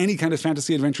who make any kind of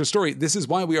fantasy adventure story. This is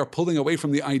why we are pulling away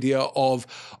from the idea of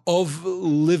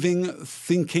living,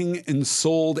 thinking,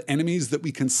 ensouled enemies that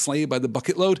we can slay by the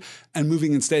bucket load and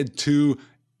moving instead to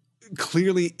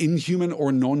clearly inhuman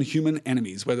or non-human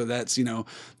enemies, whether that's,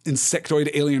 insectoid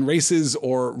alien races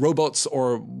or robots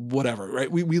or whatever, right?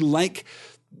 We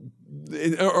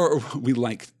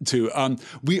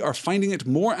are finding it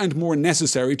more and more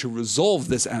necessary to resolve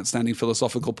this outstanding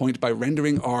philosophical point by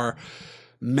rendering our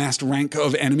massed rank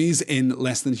of enemies in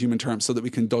less than human terms so that we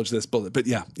can dodge this bullet. But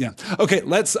yeah. Okay,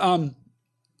 let's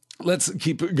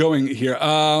keep going here.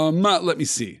 Let me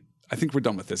see. I think we're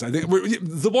done with this. I think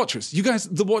the Watchers. You guys,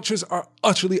 the Watchers are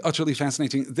utterly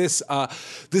fascinating. This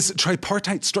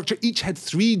tripartite structure each had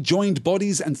 3 joined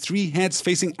bodies and 3 heads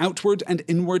facing outward and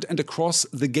inward and across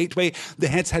the gateway. The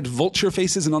heads had vulture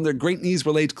faces, and on their great knees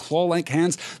were laid claw-like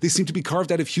hands. They seemed to be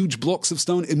carved out of huge blocks of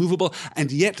stone, immovable,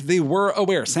 and yet they were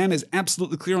aware. Sam is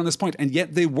absolutely clear on this point, and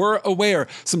yet they were aware.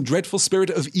 Some dreadful spirit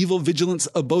of evil vigilance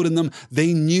abode in them.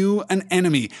 They knew an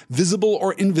enemy, visible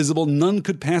or invisible. None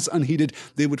could pass unheeded.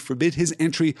 They would forbid his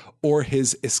entry or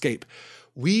his escape.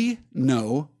 We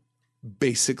know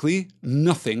basically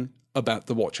nothing about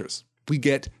the Watchers. We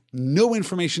get no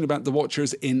information about the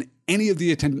Watchers in any of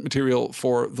the attendant material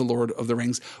for The Lord of the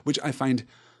Rings, which I find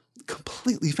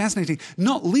completely fascinating,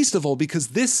 not least of all because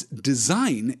this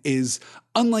design is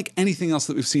unlike anything else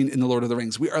that we've seen in The Lord of the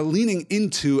Rings. We are leaning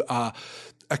into a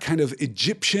kind of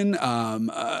Egyptian,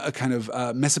 a kind of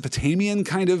Mesopotamian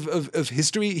kind of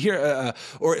history here,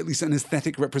 or at least an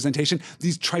aesthetic representation.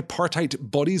 These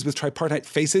tripartite bodies with tripartite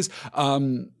faces,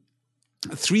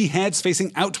 3 heads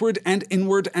facing outward and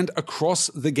inward and across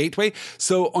the gateway.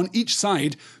 So on each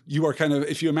side, you are kind of,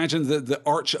 if you imagine the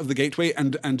arch of the gateway,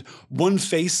 and one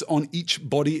face on each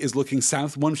body is looking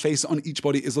south, one face on each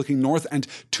body is looking north, and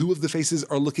 2 of the faces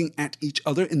are looking at each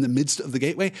other in the midst of the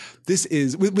gateway. This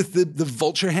is, with the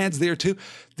vulture heads there too,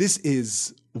 this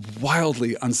is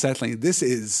wildly unsettling. This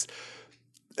is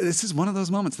one of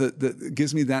those moments that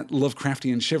gives me that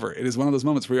Lovecraftian shiver. It is one of those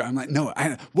moments where I'm like, no,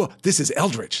 this is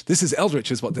Eldritch. This is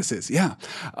Eldritch is what this is. Yeah.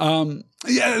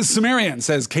 Sumerian,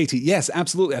 says Katie. Yes,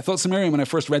 absolutely. I thought Sumerian when I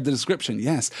first read the description.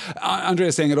 Yes. Andrea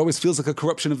is saying it always feels like a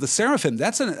corruption of the Seraphim.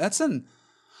 That's a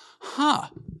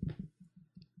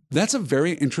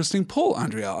very interesting pull,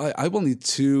 Andrea. I will need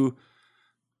to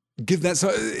give that. So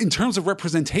in terms of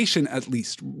representation, at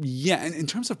least, yeah. And in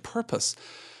terms of purpose,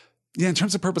 yeah, in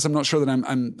terms of purpose, I'm not sure that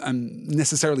I'm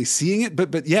necessarily seeing it,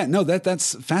 but yeah, no,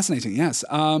 that's fascinating. Yes.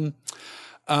 Shane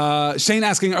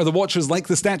asking, are the Watchers like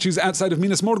the statues outside of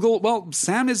Minas Morgul? Well,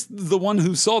 Sam is the one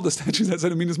who saw the statues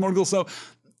outside of Minas Morgul, so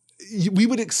we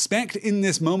would expect in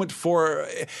this moment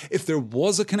if there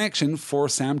was a connection, for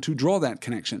Sam to draw that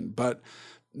connection, but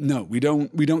no, we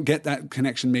don't get that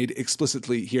connection made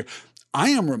explicitly here.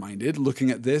 I am reminded,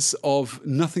 looking at this, of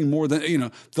nothing more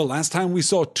than, the last time we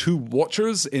saw 2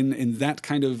 Watchers in that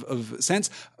kind of sense,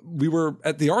 we were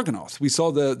at the Argonath. We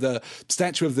saw the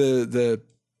statue of the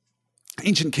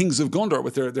ancient kings of Gondor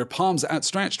with their palms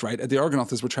outstretched, right, at the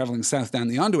Argonath as we're traveling south down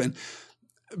the Anduin.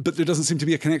 But there doesn't seem to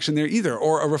be a connection there either,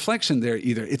 or a reflection there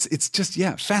either. It's just,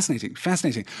 yeah, fascinating.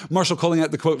 Marshall calling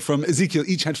out the quote from Ezekiel,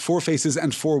 each had 4 faces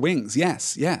and 4 wings.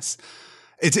 Yes.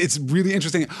 It's really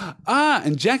interesting.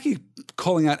 And Jackie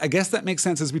calling out, I guess that makes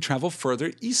sense as we travel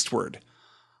further eastward.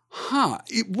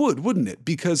 It would, wouldn't it?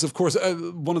 Because, of course,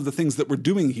 one of the things that we're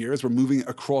doing here is we're moving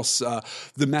across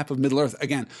the map of Middle-earth.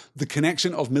 Again, the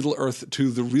connection of Middle-earth to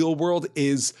the real world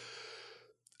is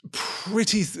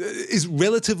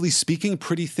relatively speaking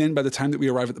pretty thin by the time that we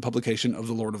arrive at the publication of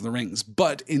The Lord of the Rings.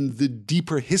 But in the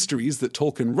deeper histories that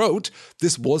Tolkien wrote,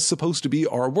 this was supposed to be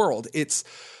our world. It's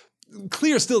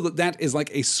clear still that is like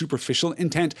a superficial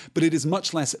intent, but it is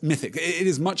much less mythic. It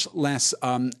is much less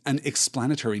an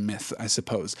explanatory myth, I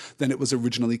suppose, than it was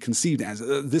originally conceived as.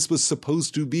 This was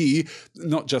supposed to be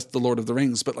not just The Lord of the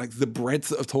Rings, but like the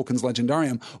breadth of Tolkien's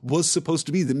legendarium was supposed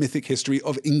to be the mythic history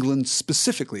of England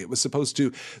specifically. It was supposed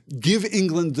to give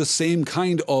England the same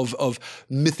kind of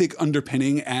mythic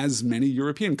underpinning as many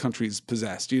European countries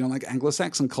possessed, like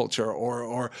Anglo-Saxon culture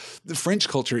or the French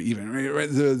culture even, right?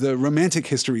 The romantic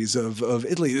histories of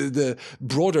Italy, the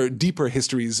broader, deeper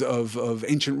histories of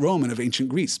ancient Rome and of ancient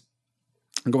Greece,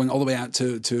 going all the way out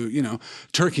to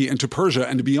Turkey and to Persia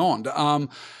and beyond.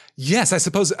 Yes, I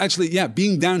suppose actually, yeah,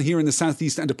 being down here in the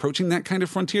southeast and approaching that kind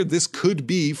of frontier, this could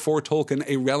be for Tolkien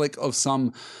a relic of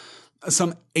some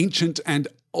ancient and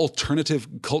alternative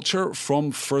culture from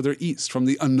further east, from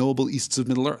the unknowable easts of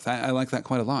Middle-earth. I like that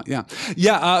quite a lot, yeah.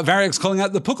 Varieg's calling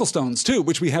out the Pucklestones too,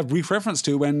 which we have brief reference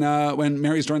to when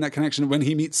Mary's drawing that connection, when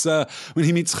he meets Khan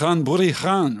Buri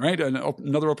Khan, right?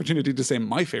 Another opportunity to say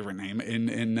my favorite name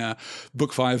in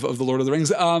Book 5 of The Lord of the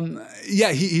Rings.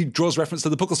 He draws reference to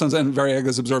the Pucklestones, and Varieg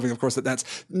is observing, of course, that's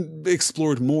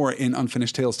explored more in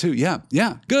Unfinished Tales too. Yeah,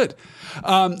 good.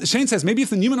 Shane says, maybe if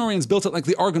the Numenorians built it like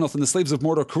the Argonath and the slaves of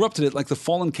Mordor corrupted it like the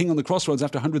fallen king on the crossroads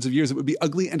after hundreds of years, it would be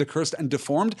ugly and accursed and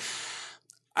deformed.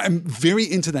 I'm very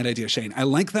into that idea, Shane. I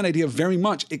like that idea very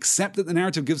much, except that the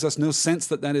narrative gives us no sense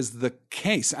that is the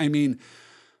case. I mean,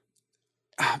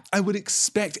 I would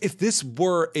expect if this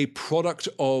were a product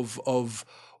of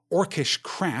orcish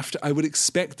craft, I would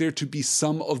expect there to be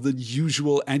some of the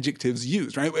usual adjectives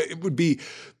used, right? It would be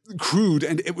crude,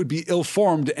 and it would be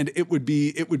ill-formed, and it would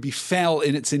be foul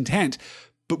in its intent.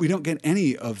 But we don't get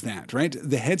any of that, right?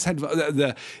 The heads had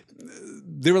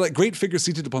they were like great figures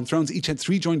seated upon thrones. Each had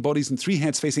 3 joined bodies and 3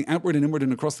 heads facing outward and inward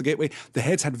and across the gateway. The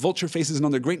heads had vulture faces, and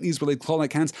on their great knees were laid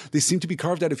claw-like hands. They seemed to be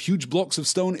carved out of huge blocks of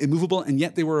stone, immovable, and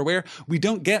yet they were aware. We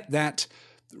don't get that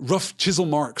rough chisel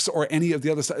marks or any of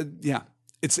the other stuff. Yeah.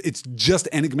 It's just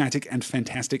enigmatic and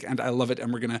fantastic, and I love it.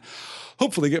 And we're going to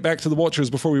hopefully get back to the Watchers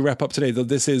before we wrap up today, though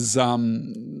this is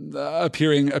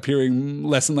appearing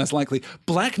less and less likely.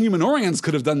 Black Numenorians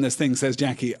could have done this thing, says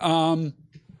Jackie.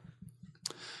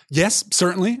 Yes,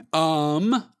 certainly.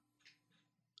 I'm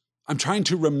trying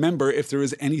to remember if there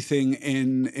is anything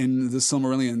in the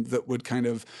Silmarillion that would kind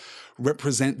of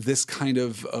represent this kind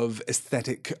of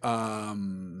aesthetic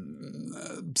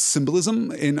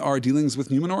symbolism in our dealings with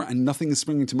Numenor, and nothing is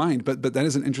springing to mind, but that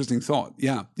is an interesting thought.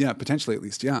 Yeah, potentially at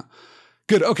least, yeah.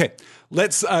 Good, okay.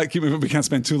 Let's keep moving. We can't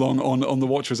spend too long on the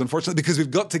Watchers, unfortunately, because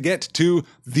we've got to get to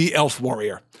the Elf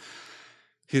Warrior.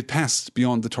 He had passed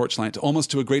beyond the torchlight, almost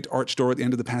to a great arch door at the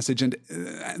end of the passage, and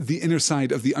the inner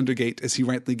side of the undergate, as he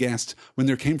rightly guessed, when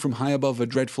there came from high above a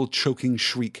dreadful choking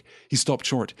shriek. He stopped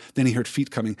short. Then he heard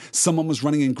feet coming. Someone was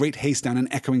running in great haste down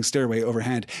an echoing stairway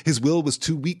overhead. His will was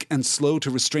too weak and slow to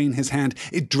restrain his hand.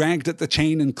 It dragged at the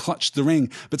chain and clutched the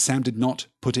ring, but Sam did not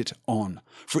put it on.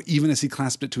 For even as he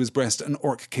clasped it to his breast, an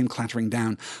orc came clattering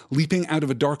down. Leaping out of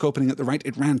a dark opening at the right,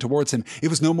 it ran towards him. It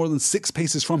was no more than 6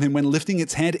 paces from him when, lifting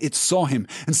its head, it saw him,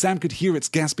 and Sam could hear its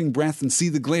gasping breath and see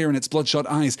the glare in its bloodshot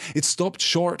eyes. It stopped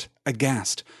short,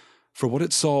 aghast. For what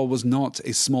it saw was not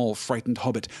a small, frightened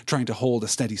hobbit trying to hold a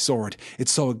steady sword. It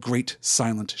saw a great,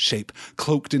 silent shape,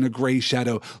 cloaked in a grey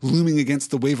shadow, looming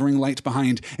against the wavering light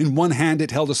behind. In one hand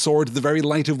it held a sword, the very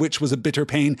light of which was a bitter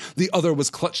pain. The other was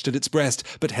clutched at its breast,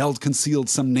 but held concealed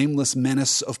some nameless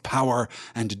menace of power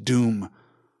and doom.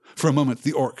 For a moment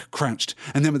the orc crouched,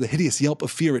 and then with a hideous yelp of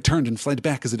fear it turned and fled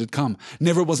back as it had come.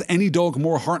 Never was any dog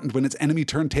more heartened when its enemy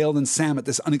turned tail than Sam at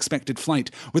this unexpected flight.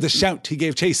 With a shout he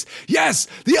gave chase. "Yes,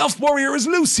 the elf warrior is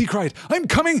loose," he cried. "I'm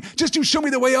coming, just you show me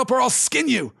the way up or I'll skin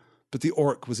you." But the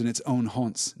orc was in its own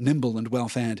haunts, nimble and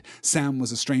well-fed. Sam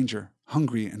was a stranger,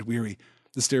 hungry and weary.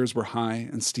 The stairs were high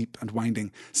and steep and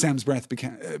winding. Sam's breath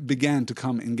began to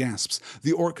come in gasps.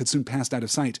 The orc had soon passed out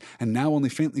of sight, and now only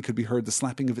faintly could be heard the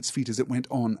slapping of its feet as it went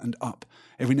on and up.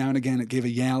 Every now and again it gave a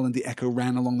yell, and the echo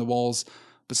ran along the walls,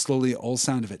 but slowly all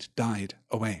sound of it died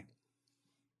away.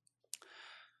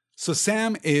 So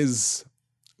Sam is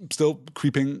still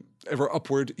creeping ever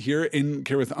upward here in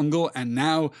Cirith Ungol, and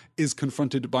now is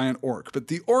confronted by an orc. But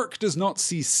the orc does not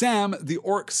see Sam. The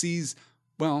orc sees,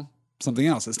 well, something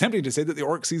else. It's tempting to say that the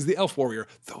orc sees the elf warrior,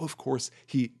 though of course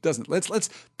he doesn't. Let's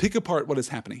pick apart what is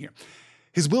happening here.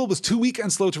 His will was too weak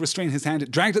and slow to restrain his hand.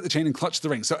 It dragged at the chain and clutched the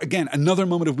ring. So again, another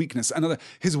moment of weakness.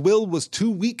 His will was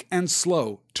too weak and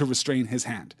slow to restrain his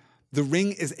hand. The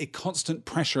ring is a constant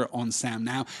pressure on Sam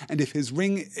now, and if his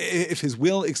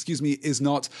will, is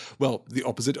not, well, the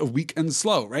opposite of weak and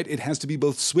slow, right? It has to be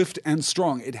both swift and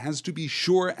strong. It has to be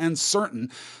sure and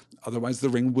certain. Otherwise, the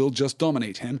ring will just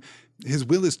dominate him. His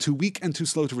will is too weak and too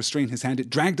slow to restrain his hand. It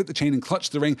dragged at the chain and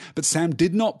clutched the ring, but Sam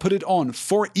did not put it on,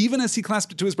 for even as he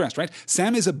clasped it to his breast, right?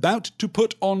 Sam is about to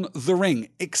put on the ring,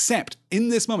 except in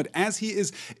this moment, as he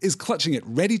is clutching it,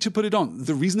 ready to put it on,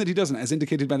 the reason that he doesn't, as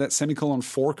indicated by that semicolon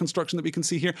 4 construction that we can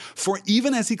see here, for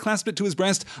even as he clasped it to his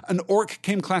breast, an orc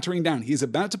came clattering down. He is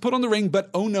about to put on the ring, but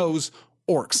oh noes,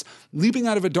 orcs. Leaping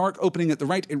out of a dark opening at the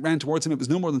right, it ran towards him. It was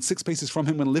no more than 6 paces from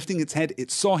him when, lifting its head,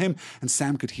 it saw him, and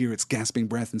Sam could hear its gasping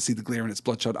breath and see the glare in its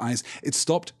bloodshot eyes. It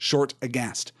stopped short,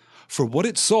 aghast. For what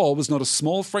it saw was not a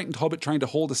small, frightened hobbit trying to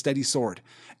hold a steady sword.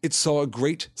 It saw a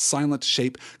great, silent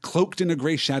shape, cloaked in a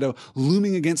grey shadow,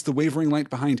 looming against the wavering light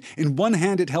behind. In one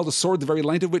hand it held a sword, the very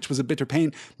light of which was a bitter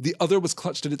pain. The other was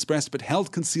clutched at its breast, but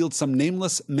held concealed some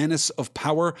nameless menace of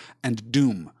power and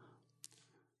doom.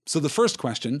 So the first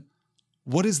question: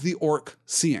 what is the orc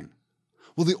seeing?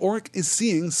 Well, the orc is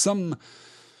seeing some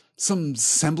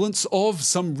semblance of,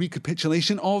 some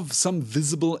recapitulation of, some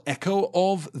visible echo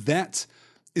of that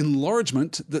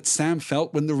enlargement that Sam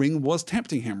felt when the ring was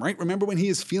tempting him, right? Remember when he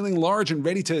is feeling large and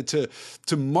ready to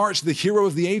march, the hero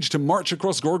of the age, to march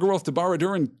across Gorgoroth to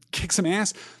Barad-dûr and kick some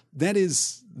ass? That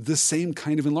is the same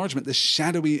kind of enlargement, the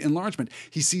shadowy enlargement.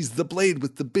 He sees the blade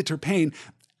with the bitter pain,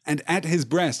 and at his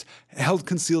breast held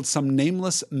concealed some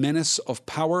nameless menace of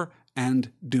power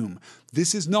and doom.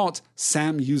 This is not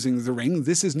Sam using the ring.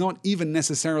 This is not even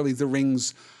necessarily the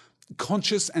ring's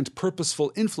conscious and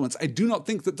purposeful influence. I do not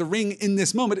think that the ring in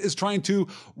this moment is trying to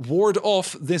ward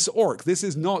off this orc. This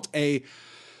is not a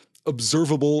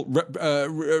observable,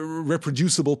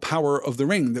 reproducible power of the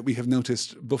ring that we have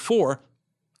noticed before.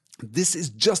 This is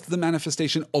just the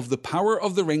manifestation of the power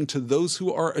of the ring to those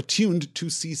who are attuned to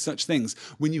see such things.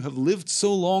 When you have lived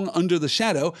so long under the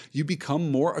shadow, you become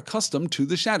more accustomed to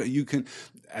the shadow. You can,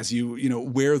 as you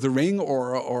wear the ring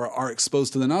or are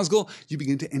exposed to the Nazgul, you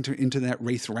begin to enter into that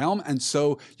wraith realm, and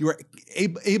so you are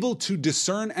able to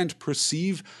discern and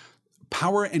perceive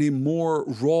power in a more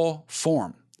raw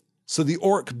form. So the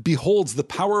orc beholds the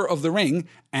power of the ring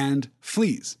and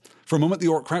flees. For a moment, the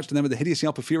orc crouched, and then with a hideous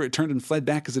yelp of fear, it turned and fled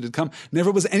back as it had come. Never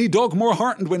was any dog more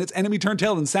heartened when its enemy turned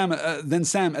tail than Sam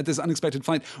at this unexpected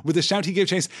flight. With a shout, he gave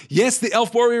chase. Yes, the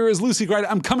elf warrior is loose, he cried.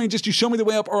 I'm coming, just you show me the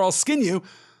way up or I'll skin you.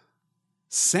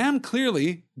 Sam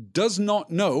clearly does not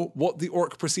know what the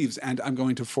orc perceives, and I'm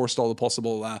going to forestall a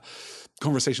possible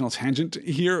conversational tangent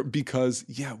here because,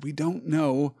 we don't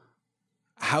know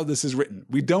how this is written.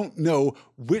 We don't know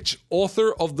which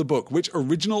author of the book, which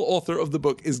original author of the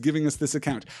book is giving us this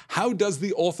account. How does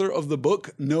the author of the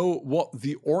book know what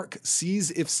the orc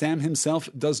sees if Sam himself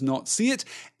does not see it?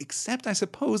 Except, I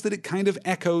suppose, that it kind of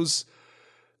echoes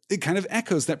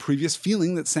that previous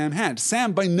feeling that Sam had.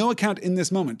 Sam, by no account in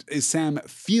this moment, is Sam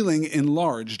feeling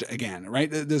enlarged again,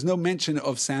 right? There's no mention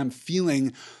of Sam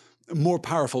feeling more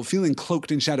powerful, feeling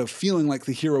cloaked in shadow, feeling like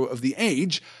the hero of the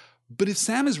age. But if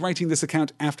Sam is writing this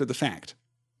account after the fact,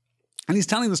 and he's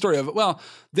telling the story of, well,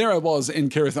 there I was in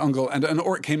Cirith Ungol, and an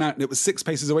orc came out and it was 6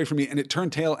 paces away from me and it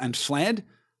turned tail and fled.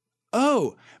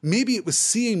 Oh, maybe it was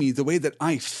seeing me the way that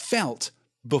I felt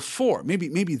before.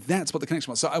 Maybe that's what the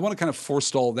connection was. So I want to kind of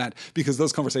forestall that because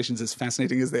those conversations, as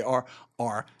fascinating as they are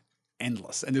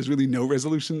endless, and there's really no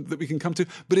resolution that we can come to.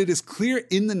 But it is clear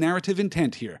in the narrative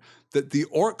intent here that the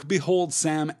orc beholds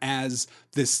Sam as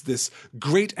this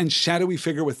great and shadowy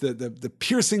figure with the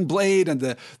piercing blade and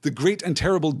the great and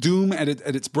terrible doom at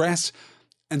its breast.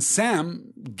 And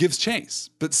Sam gives chase,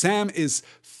 but Sam is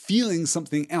feeling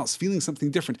something else, feeling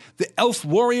something different. The elf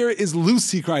warrior is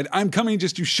loose, he cried. I'm coming,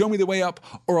 just you show me the way up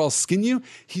or I'll skin you.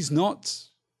 He's not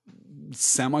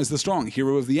Samwise the Strong,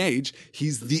 hero of the age.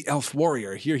 He's the elf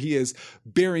warrior. Here he is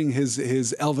bearing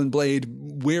his elven blade,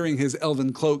 wearing his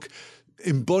elven cloak,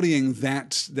 embodying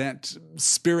that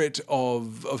spirit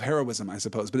of heroism, I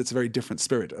suppose. But it's a very different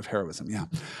spirit of heroism, yeah.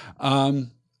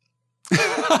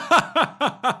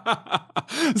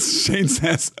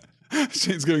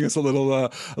 Shane's giving us a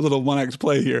little one-act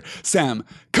play here. Sam,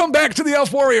 come back to the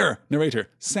elf warrior. Narrator,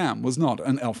 Sam was not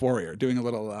an elf warrior. Doing a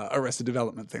little Arrested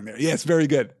Development thing there. Yes, very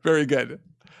good, very good.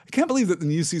 I can't believe that the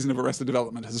new season of Arrested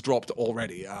Development has dropped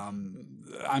already. I'm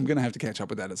going to have to catch up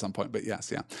with that at some point, but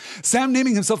yes, yeah. Sam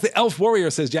naming himself the elf warrior,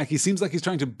 says Jackie, seems like he's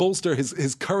trying to bolster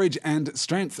his courage and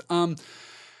strength. And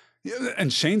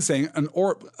Shane saying, an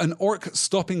orc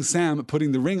stopping Sam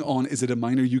putting the ring on, is it a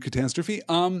minor eucatastrophe?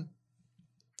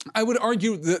 I would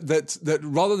argue that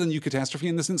rather than eucatastrophe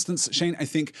in this instance, Shane, I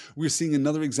think we're seeing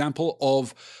another example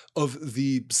of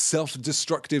the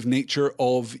self-destructive nature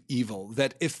of evil.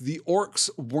 That if the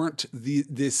orcs weren't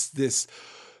this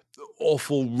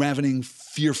awful, ravening,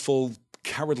 fearful,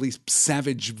 cowardly,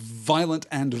 savage, violent,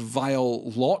 and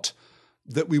vile lot,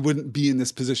 that we wouldn't be in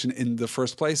this position in the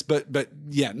first place. But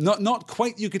yeah, not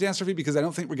quite eucatastrophe, because I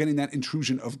don't think we're getting that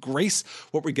intrusion of grace.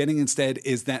 What we're getting instead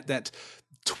is that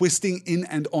twisting in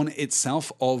and on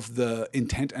itself of the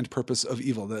intent and purpose of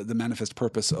evil, the manifest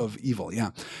purpose of evil.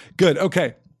 Yeah. Good.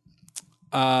 Okay.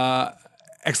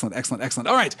 Excellent.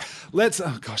 All right.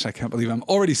 Oh gosh, I can't believe I'm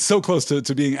already so close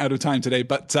to being out of time today,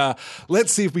 but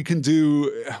let's see if we can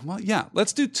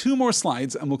let's do 2 more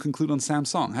slides and we'll conclude on Sam's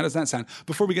song. How does that sound?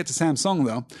 Before we get to Sam's song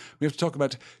though, we have to talk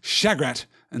about Shagrat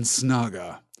and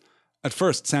Snaga. At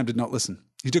first, Sam did not listen.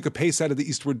 He took a pace out of the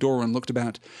eastward door and looked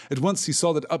about. At once he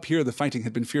saw that up here the fighting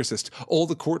had been fiercest. All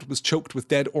the court was choked with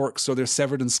dead orcs, so their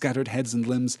severed and scattered heads and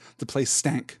limbs. The place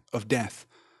stank of death.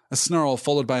 A snarl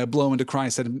followed by a blow and a cry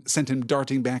sent him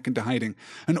darting back into hiding.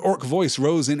 An orc voice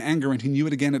rose in anger, and he knew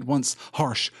it again at once.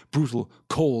 Harsh, brutal,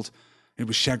 cold. It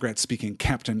was Shagrat speaking,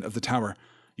 captain of the tower.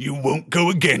 You won't go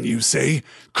again, you say?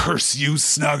 Curse you,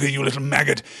 Snaga, you little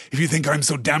maggot. If you think I'm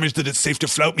so damaged that it's safe to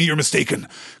flout me, you're mistaken.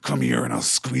 Come here and I'll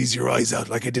squeeze your eyes out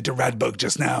like I did to Radbug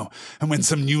just now. And when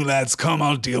some new lads come,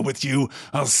 I'll deal with you.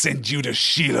 I'll send you to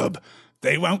Shelob.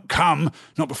 They won't come.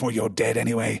 Not before you're dead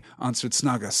anyway, answered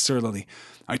Snaga surlily.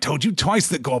 I told you twice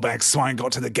that Gorbag's swine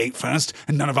got to the gate first,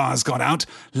 and none of ours got out.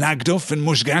 Lagduff and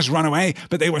Mushgash ran away,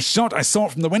 but they were shot. I saw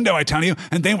it from the window, I tell you,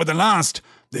 and they were the last.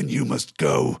 Then you must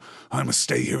go. I must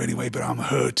stay here anyway, but I'm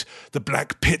hurt. The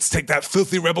Black Pits take that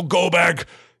filthy rebel Gorbag.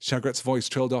 Shagrat's voice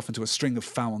trailed off into a string of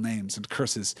foul names and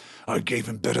curses. I gave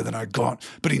him better than I got,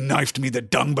 but he knifed me the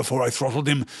dung before I throttled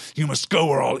him. You must go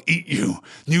or I'll eat you.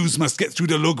 News must get through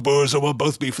the Lugburs or we'll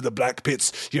both be for the Black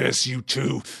Pits. Yes, you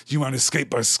too. You won't escape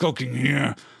by skulking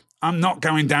here. I'm not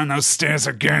going down those stairs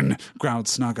again, growled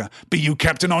Snugger. Be you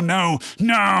captain or no?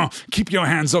 No! Keep your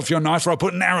hands off your knife or I'll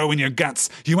put an arrow in your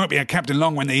guts. You won't be a captain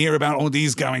long when they hear about all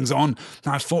these goings on.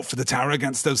 I fought for the tower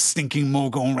against those stinking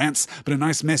Morgul rats, but a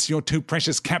nice mess your two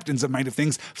precious captains have made of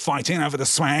things, fighting over the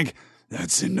swag.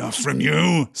 That's enough from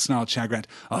you, snarled Shagrat.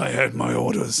 I had my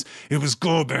orders. It was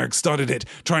Gorberg started it,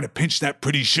 trying to pinch that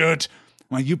pretty shirt.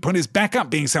 Well, you put his back up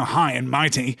being so high and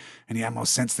mighty, and he had more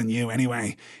sense than you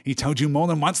anyway. He told you more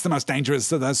than once the most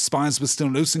dangerous of those spies was still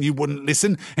loose and you wouldn't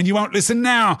listen, and you won't listen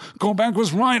now. Gorberg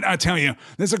was right, I tell you.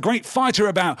 There's a great fighter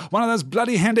about, one of those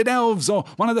bloody-handed elves or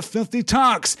one of the filthy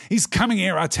Tarks. He's coming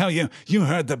here, I tell you. You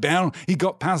heard the bell. He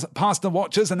got past the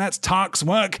watchers, and that's Tark's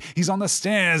work. He's on the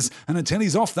stairs, and until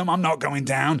he's off them, I'm not going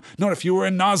down. Not if you were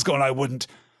in Nazgul, I wouldn't.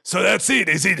 So that's it,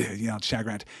 is it? Yelled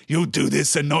Shagrat. You'll do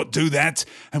this and not do that,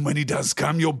 and when he does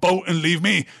come, you'll bolt and leave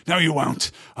me? No, you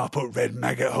won't. I'll put red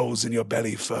maggot holes in your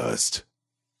belly first.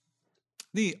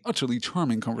 The utterly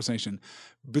charming conversation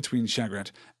between Shagrat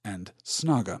and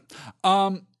Snaga.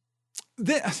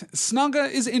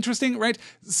 Snaga is interesting, right?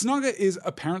 Snaga is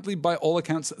apparently, by all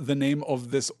accounts, the name of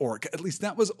this orc. At least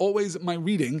that was always my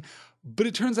reading. But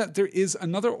it turns out there is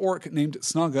another orc named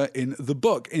Snaga in the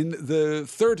book. In the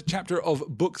 3rd chapter of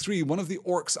Book 3, one of the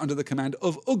orcs under the command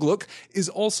of Ugluk is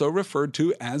also referred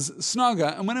to as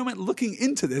Snaga. And when I went looking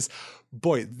into this,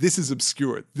 boy, this is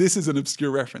obscure. This is an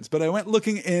obscure reference. But I went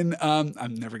looking in,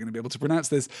 I'm never going to be able to pronounce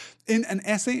this, in an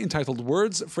essay entitled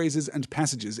Words, Phrases, and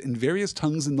Passages in Various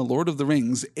Tongues in the Lord of the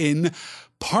Rings in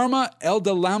Parma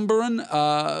Eldalamberan,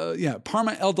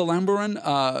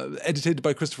 edited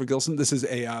by Christopher Gilson. This is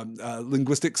a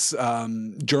linguistics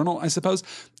journal, I suppose.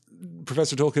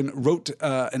 Professor Tolkien wrote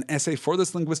an essay for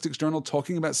this linguistics journal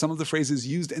talking about some of the phrases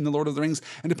used in The Lord of the Rings,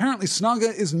 and apparently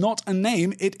Snaga is not a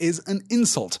name, it is an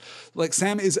insult. Like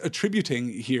Sam is attributing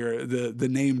here the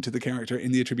name to the character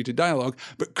in the attributed dialogue,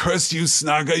 but curse you,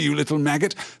 Snaga, you little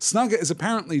maggot. Snaga is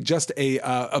apparently just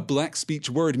a black speech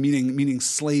word meaning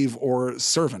slave or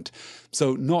servant.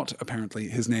 So not apparently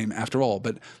his name after all,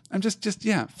 but I'm just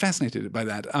fascinated by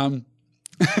that.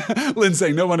 Lynn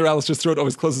saying, no wonder Alistair's throat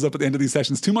always closes up at the end of these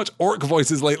sessions. Too much orc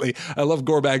voices lately. I love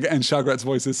Gorbag and Shagrat's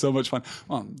voices. So much fun.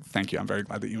 Well, thank you. I'm very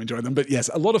glad that you enjoy them. But yes,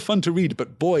 a lot of fun to read.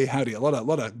 But boy, howdy, a lot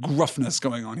of gruffness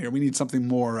going on here. We need something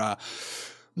more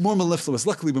mellifluous.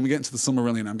 Luckily, when we get into the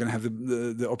Silmarillion, I'm going to have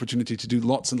the opportunity to do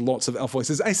lots and lots of elf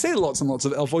voices. I say lots and lots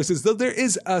of elf voices, though there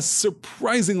is a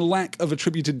surprising lack of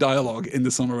attributed dialogue in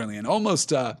the Silmarillion.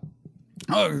 Almost...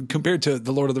 compared to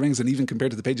The Lord of the Rings and even compared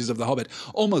to the pages of The Hobbit,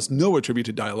 almost no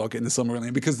attributed dialogue in the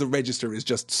Silmarillion because the register is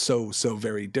just so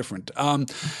very different.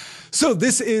 So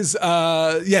this is,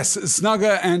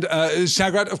 Snaga and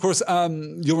Shagrat. Of course,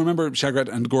 you'll remember Shagrat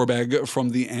and Gorbag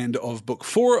from the end of Book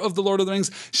 4 of The Lord of the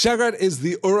Rings. Shagrat is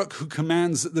the Uruk who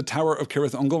commands the Tower of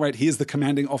Cirith Ungol, right? He is the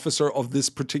commanding officer of this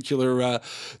particular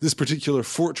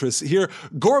fortress here.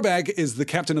 Gorbag is the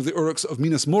captain of the Uruks of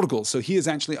Minas Morgul, so he is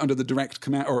actually under the direct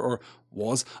command, or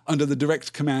was under the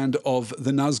direct command of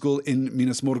the Nazgul in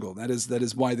Minas Morgul. That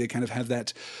is why they kind of have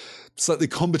that slightly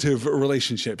combative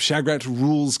relationship. Shagrat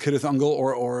rules Cirith Ungol,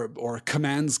 or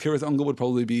commands Cirith Ungol would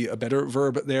probably be a better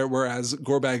verb there, whereas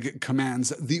Gorbag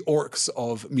commands the orcs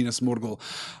of Minas Morgul.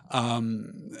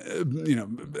 And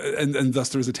thus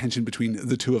there is a tension between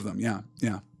the two of them. Yeah.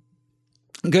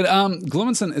 Good.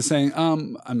 Glowenson is saying,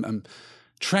 I'm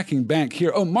tracking back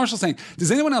here. Oh, Marshall saying,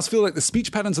 does anyone else feel like the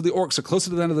speech patterns of the orcs are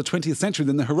closer to that of the 20th century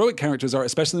than the heroic characters are,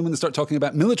 especially when they start talking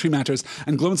about military matters?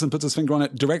 And Glowenson puts his finger on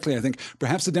it directly, I think,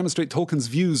 perhaps to demonstrate Tolkien's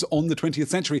views on the 20th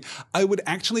century. I would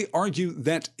actually argue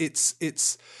that it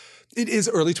is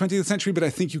early 20th century, but I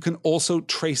think you can also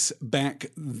trace back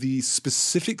the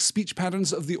specific speech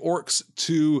patterns of the orcs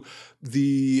to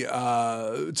the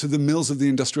mills of the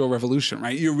Industrial Revolution,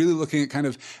 right? You're really looking at kind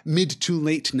of mid to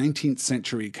late 19th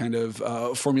century kind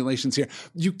of formulations here.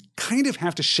 You kind of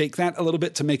have to shake that a little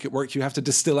bit to make it work. You have to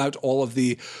distill out all of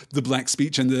the black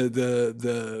speech and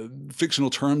the fictional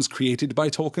terms created by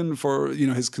Tolkien for,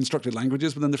 his constructed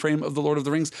languages within the frame of The Lord of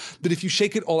the Rings. But if you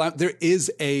shake it all out, there is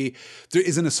an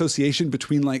association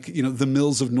between the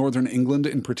mills of northern England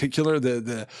in particular,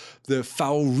 the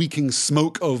foul reeking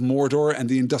smoke of Mordor and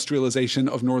the industrialization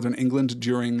of northern England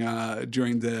during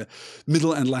the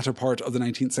middle and latter part of the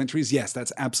 19th centuries. Yes,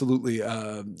 that's absolutely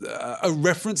a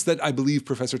reference that I believe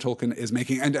Professor Tolkien is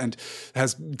making and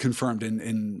has confirmed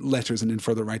in letters and in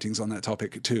further writings on that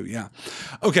topic too. Yeah.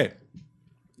 Okay.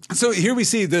 So here we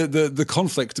see the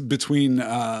conflict between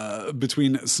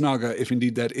Snaga, if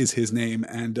indeed that is his name,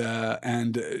 and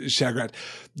Shagrat.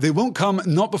 They won't come,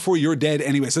 not before you're dead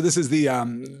anyway. So this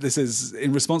is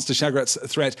in response to Shagrat's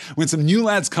threat. When some new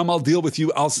lads come, I'll deal with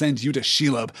you. I'll send you to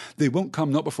Shelob. They won't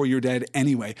come, not before you're dead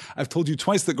anyway. I've told you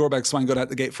twice that Gorbag swine got out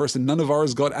the gate first, and none of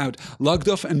ours got out.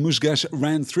 Lagduf and Mushgesh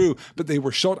ran through, but they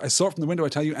were shot. I saw it from the window, I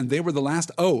tell you, and they were the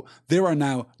last. Oh, there are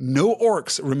now no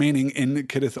orcs remaining in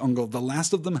Cirith Ungol. The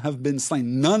last of them have been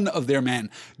slain. None of their men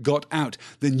got out.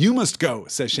 Then you must go,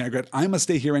 says Shagrat. I must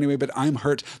stay here anyway, but I'm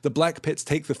hurt. The Black Pits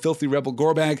take the filthy rebel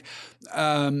Gorbag.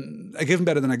 I gave him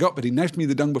better than I got, but he knifed me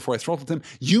the dung before I throttled him.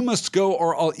 You must go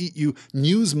or I'll eat you.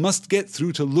 News must get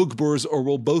through to Lugburs or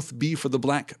we'll both be for the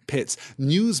Black Pits.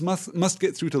 News must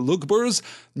get through to Lugburs.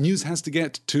 News has to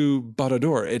get to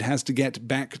Barad-dûr. It has to get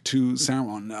back to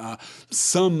Sauron.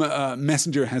 Some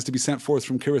messenger has to be sent forth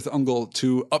from Cirith Ungol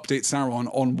to update Sauron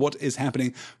on what is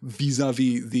happening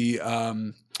vis-a-vis the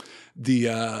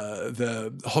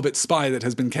Hobbit spy that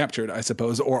has been captured, I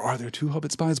suppose. Or are there two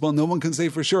Hobbit spies? Well, no one can say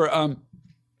for sure.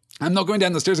 I'm not going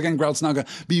down the stairs again, growled Snaga.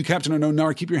 Be you captain or no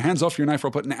nar, keep your hands off your knife or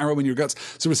I'll put an arrow in your guts.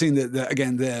 So we're seeing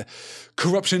the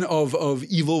corruption of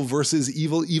evil versus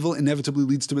evil. Evil inevitably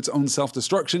leads to its own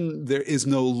self-destruction. There is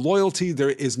no loyalty.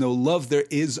 There is no love. There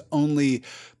is only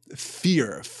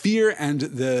fear. Fear and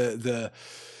the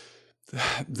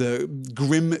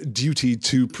grim duty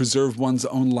to preserve one's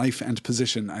own life and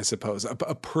position, I suppose. A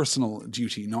personal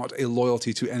duty, not a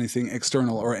loyalty to anything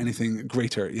external or anything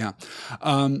greater. Yeah.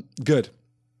 Good.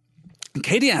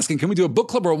 Katie asking, can we do a book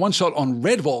club or a one-shot on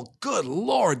Redwall? Good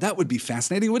Lord, that would be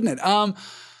fascinating, wouldn't it?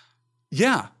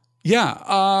 Yeah.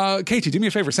 Katie, do me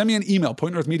a favor. Send me an email,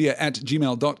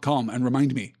 pointnorthmedia@gmail.com, and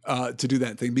remind me to do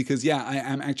that thing because, I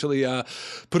am actually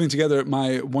putting together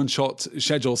my one-shot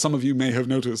schedule. Some of you may have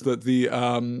noticed that the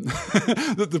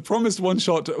that the promised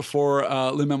one-shot for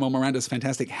Lin-Manuel Miranda's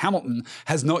fantastic Hamilton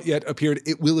has not yet appeared.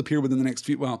 It will appear within the next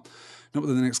not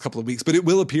within the next couple of weeks, but it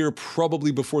will appear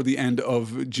probably before the end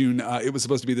of June. It was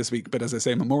supposed to be this week, but as I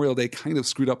say, Memorial Day kind of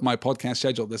screwed up my podcast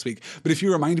schedule this week. But if you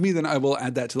remind me, then I will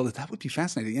add that to the list. That would be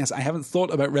fascinating. Yes, I haven't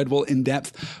thought about Redwall in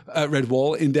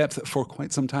depth for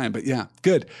quite some time, but yeah,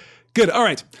 good. All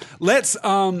right, let's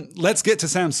get to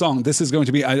Sam's song. This is going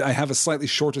to be, I have a slightly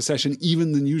shorter session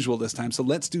even than usual this time, so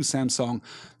let's do Sam's song,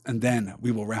 and then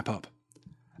we will wrap up.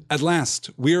 At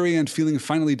last, weary and feeling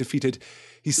finally defeated,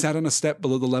 he sat on a step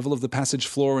below the level of the passage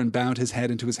floor and bowed his head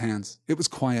into his hands. It was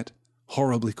quiet,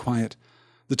 horribly quiet.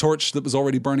 The torch that was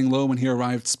already burning low when he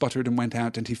arrived sputtered and went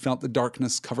out, and he felt the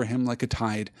darkness cover him like a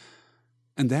tide.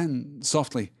 And then,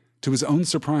 softly, to his own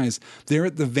surprise, there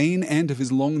at the vain end of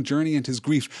his long journey and his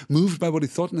grief, moved by what he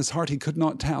thought in his heart he could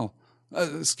not tell,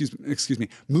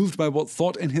 moved by what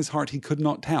thought in his heart he could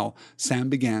not tell, Sam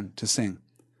began to sing.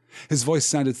 His voice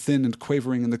sounded thin and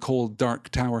quavering in the cold, dark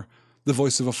tower. The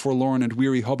voice of a forlorn and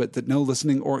weary hobbit that no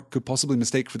listening orc could possibly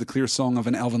mistake for the clear song of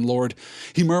an elven lord.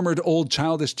 He murmured old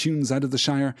childish tunes out of the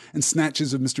Shire, and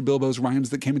snatches of Mr. Bilbo's rhymes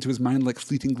that came into his mind like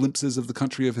fleeting glimpses of the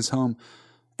country of his home.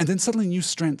 And then suddenly new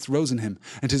strength rose in him,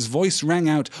 and his voice rang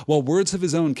out, while words of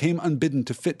his own came unbidden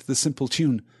to fit the simple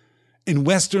tune. In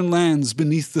western lands,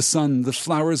 beneath the sun, the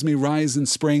flowers may rise in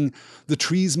spring, the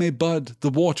trees may bud,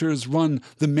 the waters run,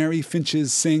 the merry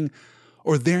finches sing.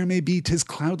 Or there may be 'tis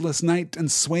cloudless night,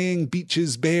 and swaying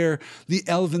beaches bare, the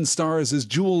elven stars as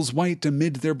jewels white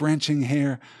amid their branching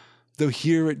hair. Though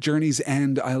here at journey's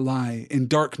end I lie, in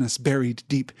darkness buried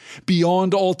deep,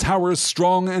 beyond all towers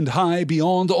strong and high,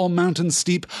 beyond all mountains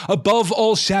steep, above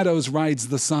all shadows rides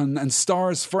the sun, and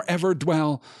stars forever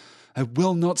dwell. I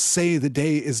will not say the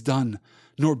day is done,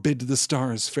 nor bid the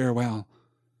stars farewell.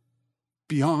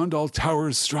 Beyond all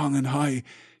towers strong and high,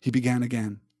 he began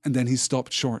again, and then he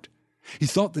stopped short. He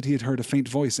thought that he had heard a faint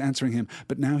voice answering him,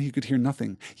 but now he could hear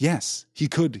nothing. Yes, he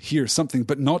could hear something,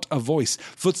 but not a voice.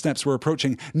 Footsteps were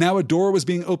approaching. Now a door was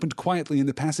being opened quietly in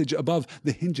the passage above.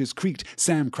 The hinges creaked.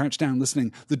 Sam crouched down,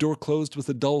 listening. The door closed with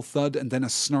a dull thud, and then a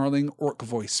snarling orc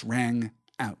voice rang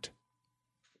out.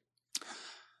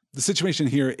 The situation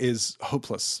here is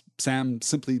hopeless. Sam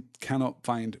simply cannot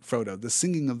find Frodo. The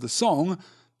singing of the song,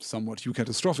 somewhat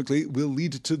catastrophically, will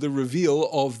lead to the reveal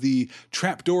of the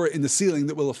trapdoor in the ceiling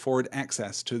that will afford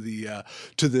access to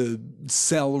the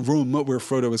cell room where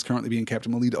Frodo is currently being kept,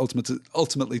 and will lead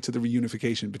ultimately to the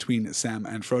reunification between Sam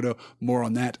and Frodo. More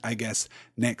on that, I guess,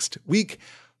 next week.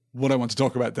 What I want to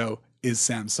talk about, though, is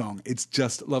Sam's song. It's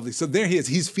just lovely. So there he is.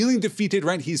 He's feeling defeated,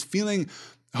 right? He's feeling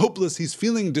hopeless. He's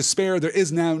feeling despair. There is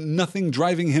now nothing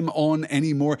driving him on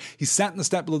anymore. He sat in the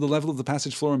step below the level of the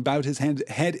passage floor and bowed his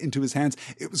head into his hands.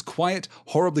 It was quiet,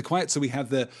 horribly quiet. So we have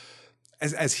the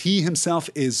as he himself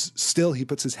is still, he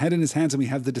puts his head in his hands, and we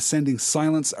have the descending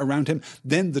silence around him.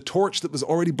 Then the torch that was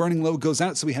already burning low goes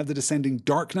out, so we have the descending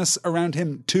darkness around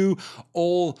him too.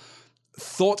 All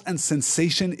thought and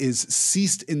sensation is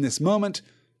ceased in this moment.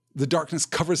 The darkness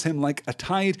covers him like a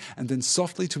tide, and then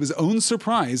softly, to his own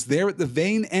surprise, there at the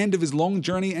vain end of his long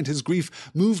journey and his grief,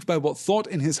 moved by what thought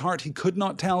in his heart he could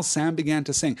not tell, Sam began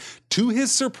to sing. To his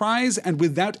surprise, and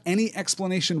without any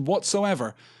explanation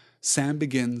whatsoever, Sam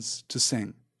begins to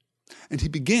sing. And he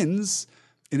begins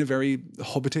in a very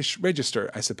hobbitish register,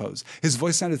 I suppose. His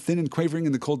voice sounded thin and quavering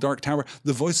in the cold dark tower,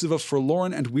 the voice of a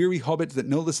forlorn and weary hobbit that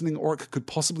no listening orc could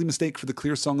possibly mistake for the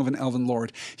clear song of an elven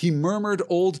lord. He murmured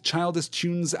old childish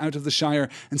tunes out of the Shire,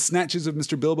 and snatches of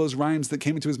Mr. Bilbo's rhymes that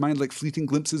came into his mind like fleeting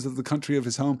glimpses of the country of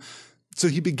his home. So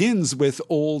he begins with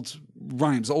old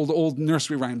rhymes, old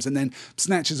nursery rhymes, and then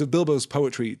snatches of Bilbo's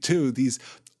poetry too, these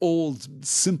old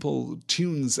simple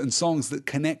tunes and songs that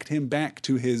connect him back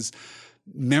to his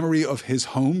memory of his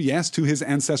home, yes, to his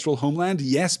ancestral homeland,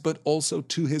 yes, but also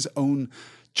to his own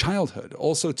childhood,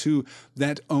 also to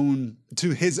his own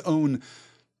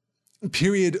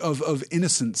period of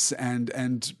innocence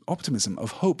and optimism,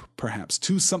 of hope, perhaps,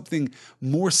 to something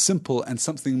more simple and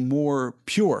something more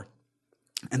pure.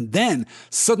 And then,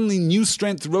 suddenly new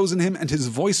strength rose in him, and his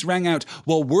voice rang out,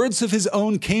 while words of his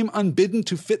own came unbidden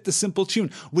to fit the simple tune.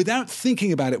 Without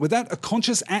thinking about it, without a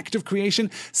conscious act of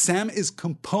creation, Sam is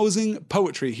composing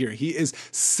poetry here. He is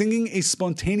singing a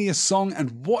spontaneous song,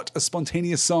 and what a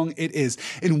spontaneous song it is.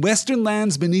 In western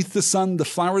lands beneath the sun, the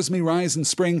flowers may rise in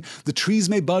spring, the trees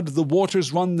may bud, the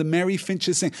waters run, the merry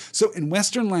finches sing. So in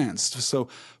western lands, so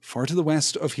far to the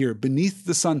west of here, beneath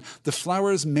the sun, the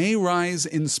flowers may rise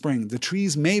in spring, the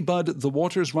trees may bud, the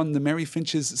waters run, the merry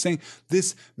finches sing.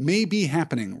 This may be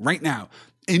happening right now.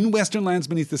 In western lands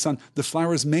beneath the sun, the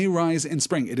flowers may rise in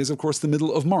spring. It is, of course, the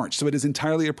middle of March, so it is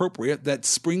entirely appropriate that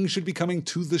spring should be coming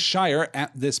to the Shire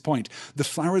at this point. The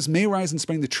flowers may rise in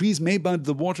spring, the trees may bud,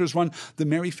 the waters run, the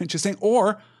merry finches sing,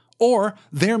 or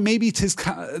there may be 'tis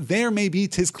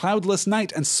cloudless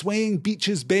night, and swaying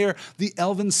beeches bare the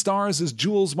elven stars as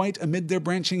jewels white amid their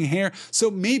branching hair. So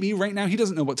maybe right now he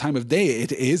doesn't know what time of day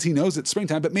it is. He knows it's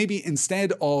springtime, but maybe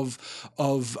instead of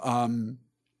the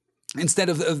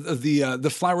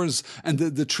flowers and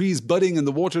the trees budding and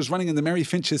the waters running and the merry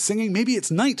finches singing, maybe it's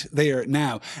night there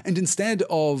now. And instead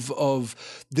of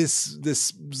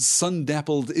this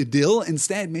sun-dappled idyll,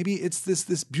 instead maybe it's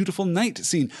this beautiful night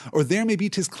scene. Or there may be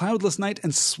 'tis cloudless night,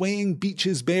 and swaying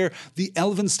beeches bare the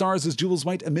elven stars as jewels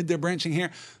white amid their branching hair.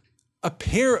 A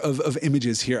pair of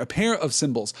images here, a pair of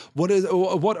symbols. What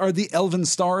are the elven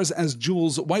stars as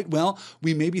jewels white? Well,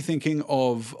 we may be thinking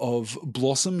of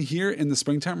blossom here in the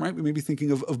springtime, right? We may be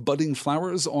thinking of budding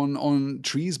flowers on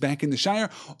trees back in the Shire.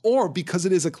 Or because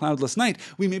it is a cloudless night,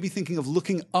 we may be thinking of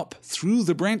looking up through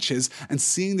the branches and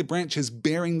seeing the branches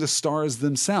bearing the stars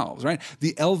themselves, right?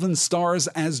 The elven stars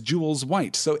as jewels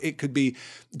white. So it could be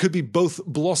both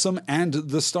blossom and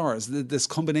the stars, this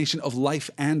combination of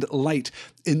life and light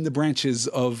in the branches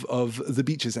of the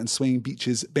beeches and swaying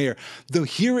beeches bare. Though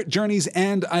here at journey's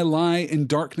end I lie in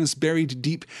darkness buried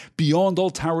deep, beyond all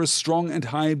towers strong and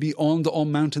high, beyond all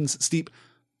mountains steep.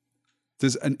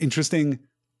 There's an interesting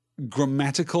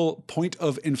grammatical point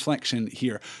of inflection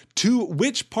here. To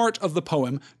which part of the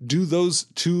poem do those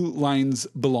two lines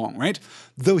belong, right?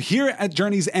 Though here at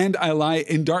journey's end I lie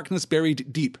in darkness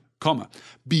buried deep, comma,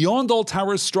 beyond all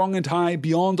towers strong and high,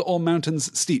 beyond all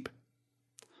mountains steep.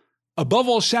 Above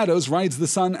all shadows rides the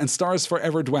sun, and stars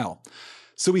forever dwell.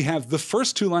 So we have the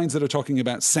first two lines that are talking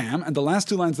about Sam, and the last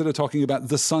two lines that are talking about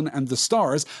the sun and the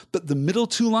stars, but the middle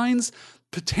two lines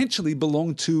potentially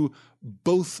belong to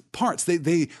both parts.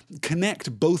 They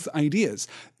connect both ideas.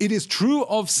 It is true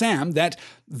of Sam that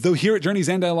though here at journey's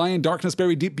end I lie in darkness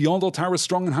buried deep, beyond all towers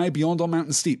strong and high, beyond all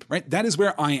mountains steep, right? That is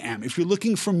where I am. If you're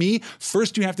looking for me,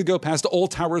 first you have to go past all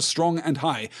towers strong and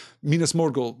high. Minas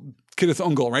Morgul, Cirith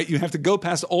Ungol, right? You have to go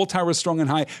past all towers strong and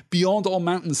high, beyond all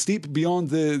mountains steep,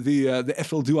 beyond the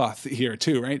Ephel Duath here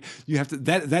too, right? You have to,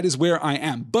 that is where I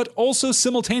am. But also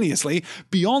simultaneously,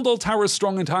 beyond all towers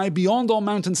strong and high, beyond all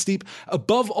mountains steep,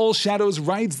 above all shadows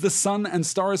rides the sun, and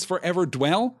stars forever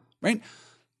dwell, right?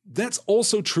 That's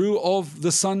also true of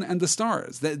the sun and the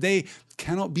stars, that they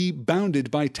cannot be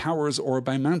bounded by towers or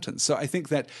by mountains. So I think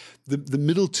that the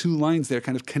middle two lines there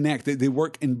kind of connect. They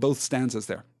work in both stanzas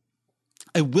there.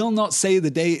 I will not say the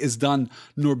day is done,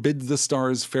 nor bid the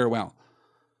stars farewell.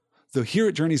 Though here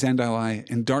at journey's end I lie,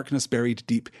 in darkness buried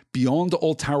deep, beyond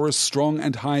all towers strong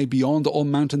and high, beyond all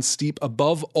mountains steep,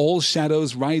 above all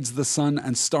shadows rides the sun,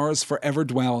 and stars forever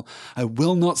dwell. I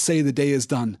will not say the day is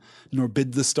done, nor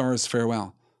bid the stars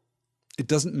farewell. It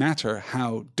doesn't matter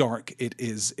how dark it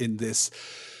is in this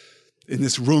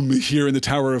room here in the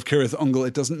Tower of Cirith Ungol.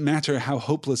 It doesn't matter how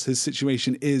hopeless his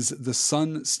situation is. The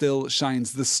sun still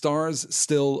shines. The stars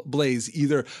still blaze,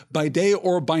 either by day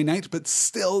or by night, but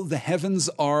still the heavens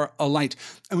are alight.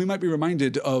 And we might be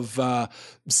reminded of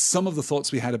some of the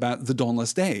thoughts we had about the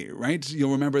dawnless day, right?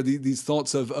 You'll remember these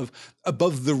thoughts of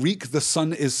above the reek, the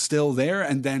sun is still there,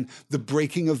 and then the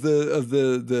breaking of the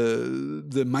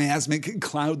miasmic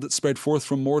cloud that spread forth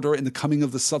from Mordor, and the coming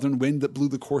of the southern wind that blew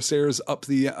the corsairs up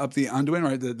the Anduin,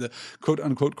 right? The quote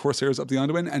unquote corsairs up the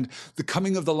Anduin, and the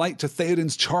coming of the light to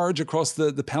Theoden's charge across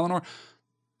the Pelennor.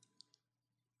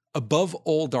 Above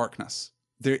all darkness,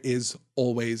 there is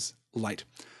always light.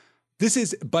 This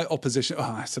is by opposition. Oh,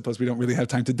 I suppose we don't really have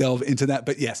time to delve into that,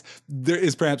 but yes, there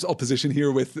is perhaps opposition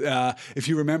here with, if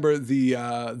you remember the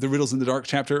Riddles in the Dark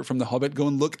chapter from The Hobbit, go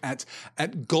and look at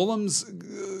Gollum's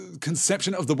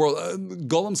conception of the world,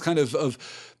 Gollum's kind of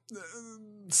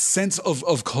sense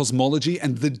of cosmology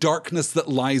and the darkness that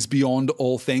lies beyond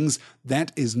all things.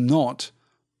 That is not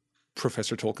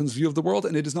Professor Tolkien's view of the world,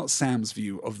 and it is not Sam's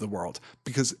view of the world,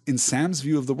 because in Sam's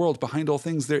view of the world, behind all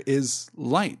things, there is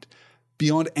light.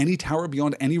 Beyond any tower,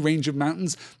 beyond any range of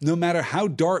mountains, no matter how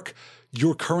dark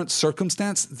your current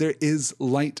circumstance, there is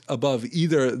light above,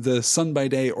 either the sun by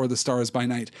day or the stars by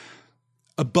night.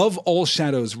 Above all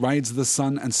shadows rides the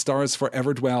sun, and stars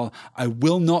forever dwell. I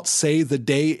will not say the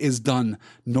day is done,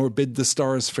 nor bid the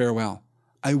stars farewell.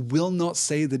 I will not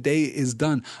say the day is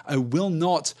done. I will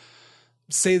not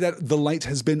say that the light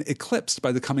has been eclipsed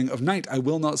by the coming of night. I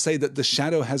will not say that the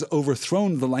shadow has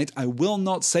overthrown the light. I will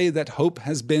not say that hope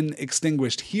has been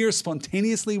extinguished. Here,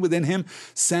 spontaneously within him,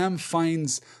 Sam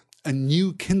finds a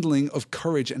new kindling of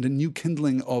courage and a new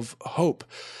kindling of hope.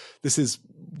 This is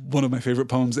one of my favorite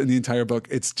poems in the entire book.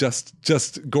 It's just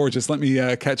gorgeous. Let me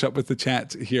catch up with the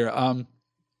chat here.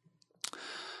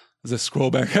 As I scroll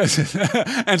back,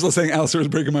 Angela saying Alistair is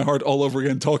breaking my heart all over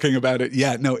again talking about it.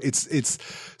 Yeah, no, it's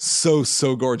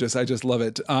so gorgeous. I just love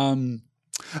it.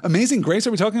 Amazing Grace,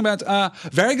 are we talking about?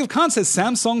 Varrig of Khan says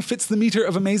Sam's song fits the meter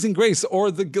of Amazing Grace,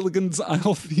 or the Gilligan's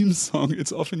Isle theme song.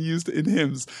 It's often used in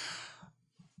hymns.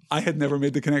 I had never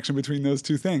made the connection between those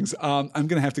two things. I'm going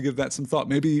to have to give that some thought.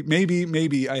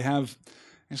 Maybe I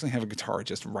actually have a guitar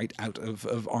just right out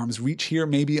of arm's reach here.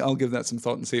 Maybe I'll give that some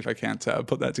thought and see if I can't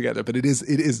put that together. But it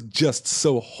is just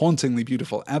so hauntingly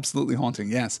beautiful. Absolutely haunting,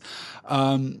 yes.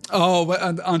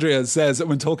 Andrea says,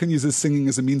 when Tolkien uses singing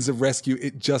as a means of rescue,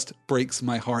 it just breaks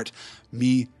my heart.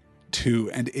 Me too.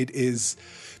 And it is,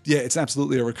 it's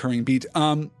absolutely a recurring beat.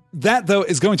 That, though,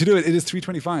 is going to do it. It is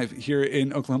 3:25 here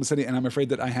in Oklahoma City, and I'm afraid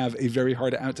that I have a very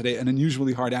hard out today, an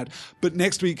unusually hard out. But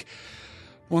next week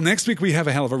we have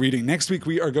a hell of a reading. Next week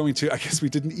we are going to, I guess we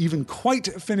didn't even quite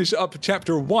finish up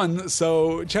chapter 1,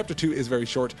 so chapter 2 is very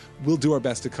short. We'll do our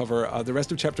best to cover the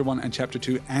rest of chapter 1 and chapter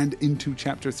 2 and into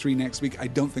chapter 3 next week. I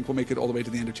don't think we'll make it all the way to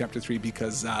the end of chapter 3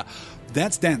 because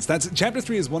that's dense. Chapter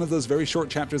 3 is one of those very short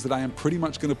chapters that I am pretty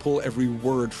much going to pull every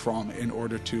word from in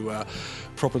order to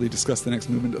properly discuss the next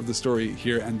movement of the story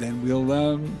here, and then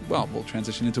we'll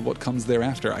transition into what comes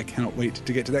thereafter. I cannot wait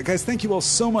to get to that. Guys, thank you all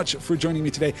so much for joining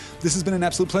me today. This has been an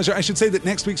absolute pleasure. I should say that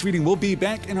next week's reading will be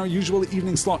back in our usual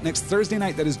evening slot next Thursday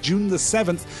night. That is June the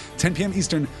 7th, 10 p.m.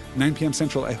 Eastern, 9 p.m.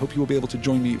 Central. I hope you will be able to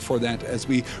join me for that as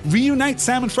we reunite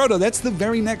Sam and Frodo. That's the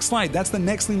very next slide. That's the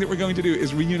next thing that we're going to do,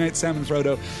 is reunite Sam and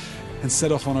Frodo and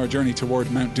set off on our journey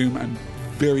toward Mount Doom. I'm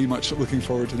very much looking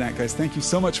forward to that, guys. Thank you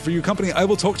so much for your company. I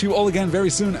will talk to you all again very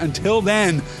soon. Until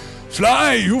then,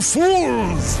 fly, you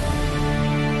fools!